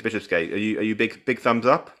on 22 Bishopsgate? Are you big thumbs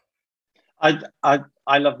up? I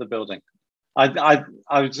love the building. I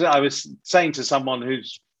was saying to someone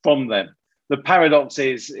who's from them, the paradox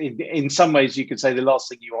is in some ways you could say the last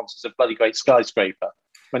thing you want is a bloody great skyscraper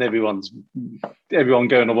when everyone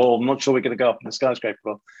going, well, I'm not sure we're going to go up in the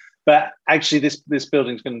skyscraper. But actually this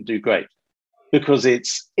building's going to do great, because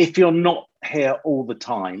if you're not here all the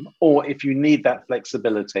time, or if you need that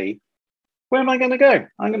flexibility, where am I going to go?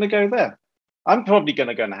 I'm going to go there. I'm probably going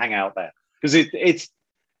to go and hang out there, because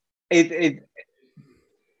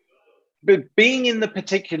but being in the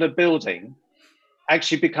particular building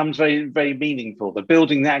actually becomes very, very meaningful. The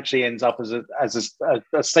building actually ends up as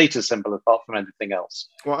a status symbol apart from anything else.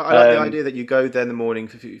 Well, I like the idea that you go there in the morning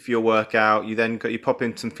for your workout. You pop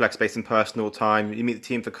in some flex space and personal time. You meet the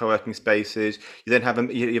team for co-working spaces. You then have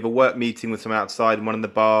a work meeting with some outside in one of the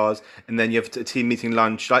bars, and then you have a team meeting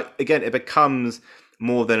lunch. Again, it becomes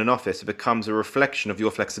more than an office. It becomes a reflection of your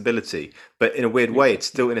flexibility, but in a weird way, it's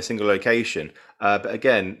still in a single location. But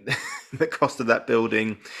again, the cost of that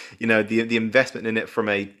building, the investment in it from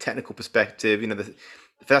a technical perspective,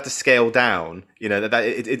 for that to scale down,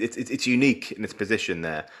 it's unique in its position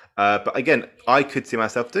there. But again, I could see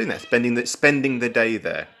myself doing that, spending the day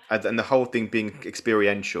there, and the whole thing being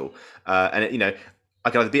experiential. I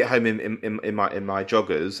can either be at home in my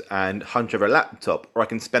joggers and hunch over a laptop, or I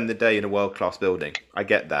can spend the day in a world-class building. I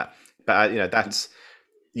get that, but that's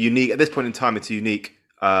unique at this point in time. It's a unique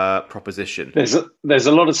proposition. There's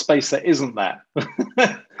a lot of space that isn't that.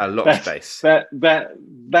 A lot of space.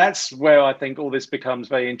 That's where I think all this becomes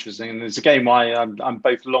very interesting, and it's again why I'm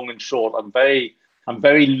both long and short. I'm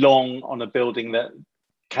very long on a building that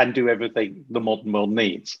can do everything the modern world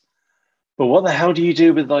needs. But what the hell do you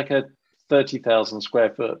do with a 30,000 square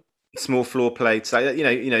foot small floor plates?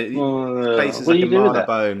 Places like a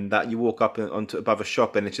Marylebone that you walk up onto above a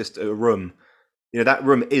shop and it's just a room. That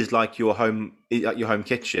room is like your home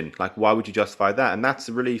kitchen. Why would you justify that? And that's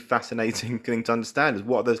a really fascinating thing to understand, is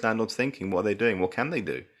what are those landlords thinking? What are they doing? What can they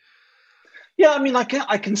do? Yeah,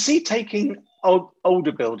 I can see taking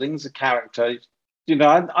older buildings a character.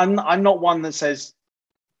 I'm not one that says,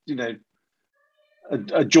 a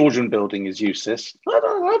Georgian building is useless.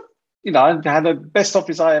 I had the best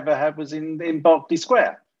office I ever had was in Berkeley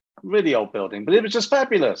Square, really old building, but it was just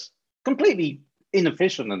fabulous, completely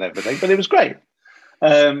inefficient and everything, but it was great.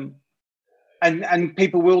 And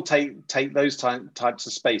people will take those types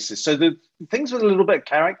of spaces. So the things with a little bit of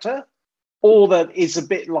character, or that is a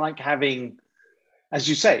bit like having, as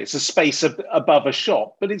you say, it's a space above a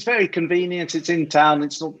shop, but it's very convenient. It's in town.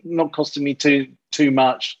 It's not costing me too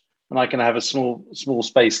much, and I can have a small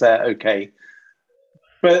space there. Okay,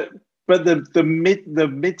 but the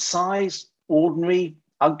mid-size, ordinary,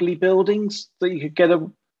 ugly buildings that you could get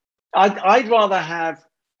I'd rather have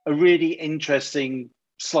a really interesting,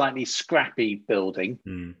 slightly scrappy building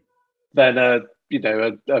than a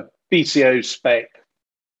BTO spec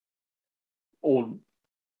or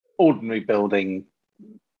ordinary building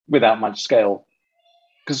without much scale,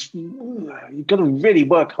 because you've got to really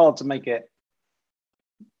work hard to make it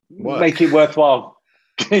worthwhile.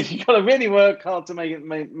 You've got to really work hard to make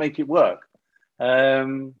it work. I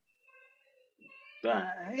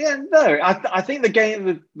think the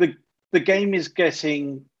game is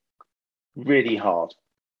getting really hard,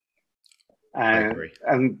 I agree.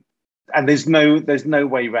 And there's no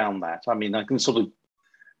way around that. I can sort of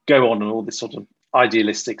go on and all this sort of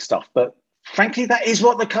idealistic stuff. But frankly, that is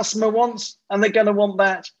what the customer wants, and they're going to want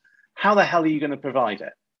that. How the hell are you going to provide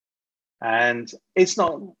it? And it's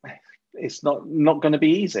not going to be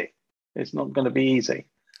easy. It's not going to be easy.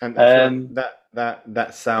 And that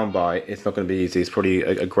soundbite, it's not going to be easy. It's probably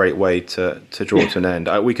a great way to draw to an end.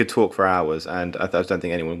 We could talk for hours, and I don't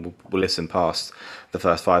think anyone will listen past the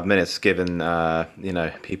first 5 minutes, given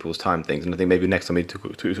people's time things. And I think maybe next time we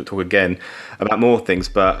talk again about more things.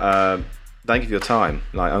 But thank you for your time.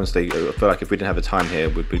 Like, honestly, I feel like if we didn't have the time here,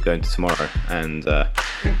 we'd be going to tomorrow, and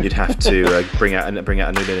you'd have to bring out a new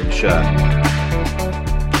linen shirt.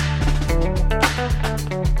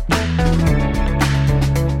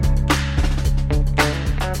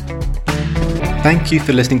 Thank you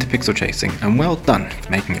for listening to Pixel Chasing, and well done for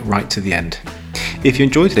making it right to the end. If you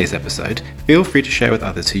enjoyed today's episode, feel free to share with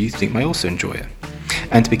others who you think may also enjoy it.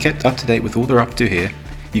 And to be kept up to date with all they're up to here,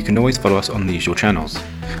 you can always follow us on the usual channels.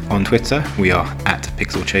 On Twitter, we are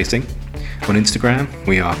 @PixelChasing. On Instagram,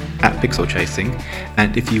 we are @PixelChasing.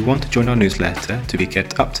 And if you want to join our newsletter to be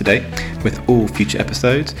kept up to date with all future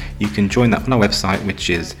episodes, you can join that on our website, which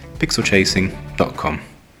is pixelchasing.com.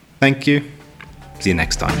 Thank you. See you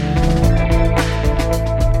next time.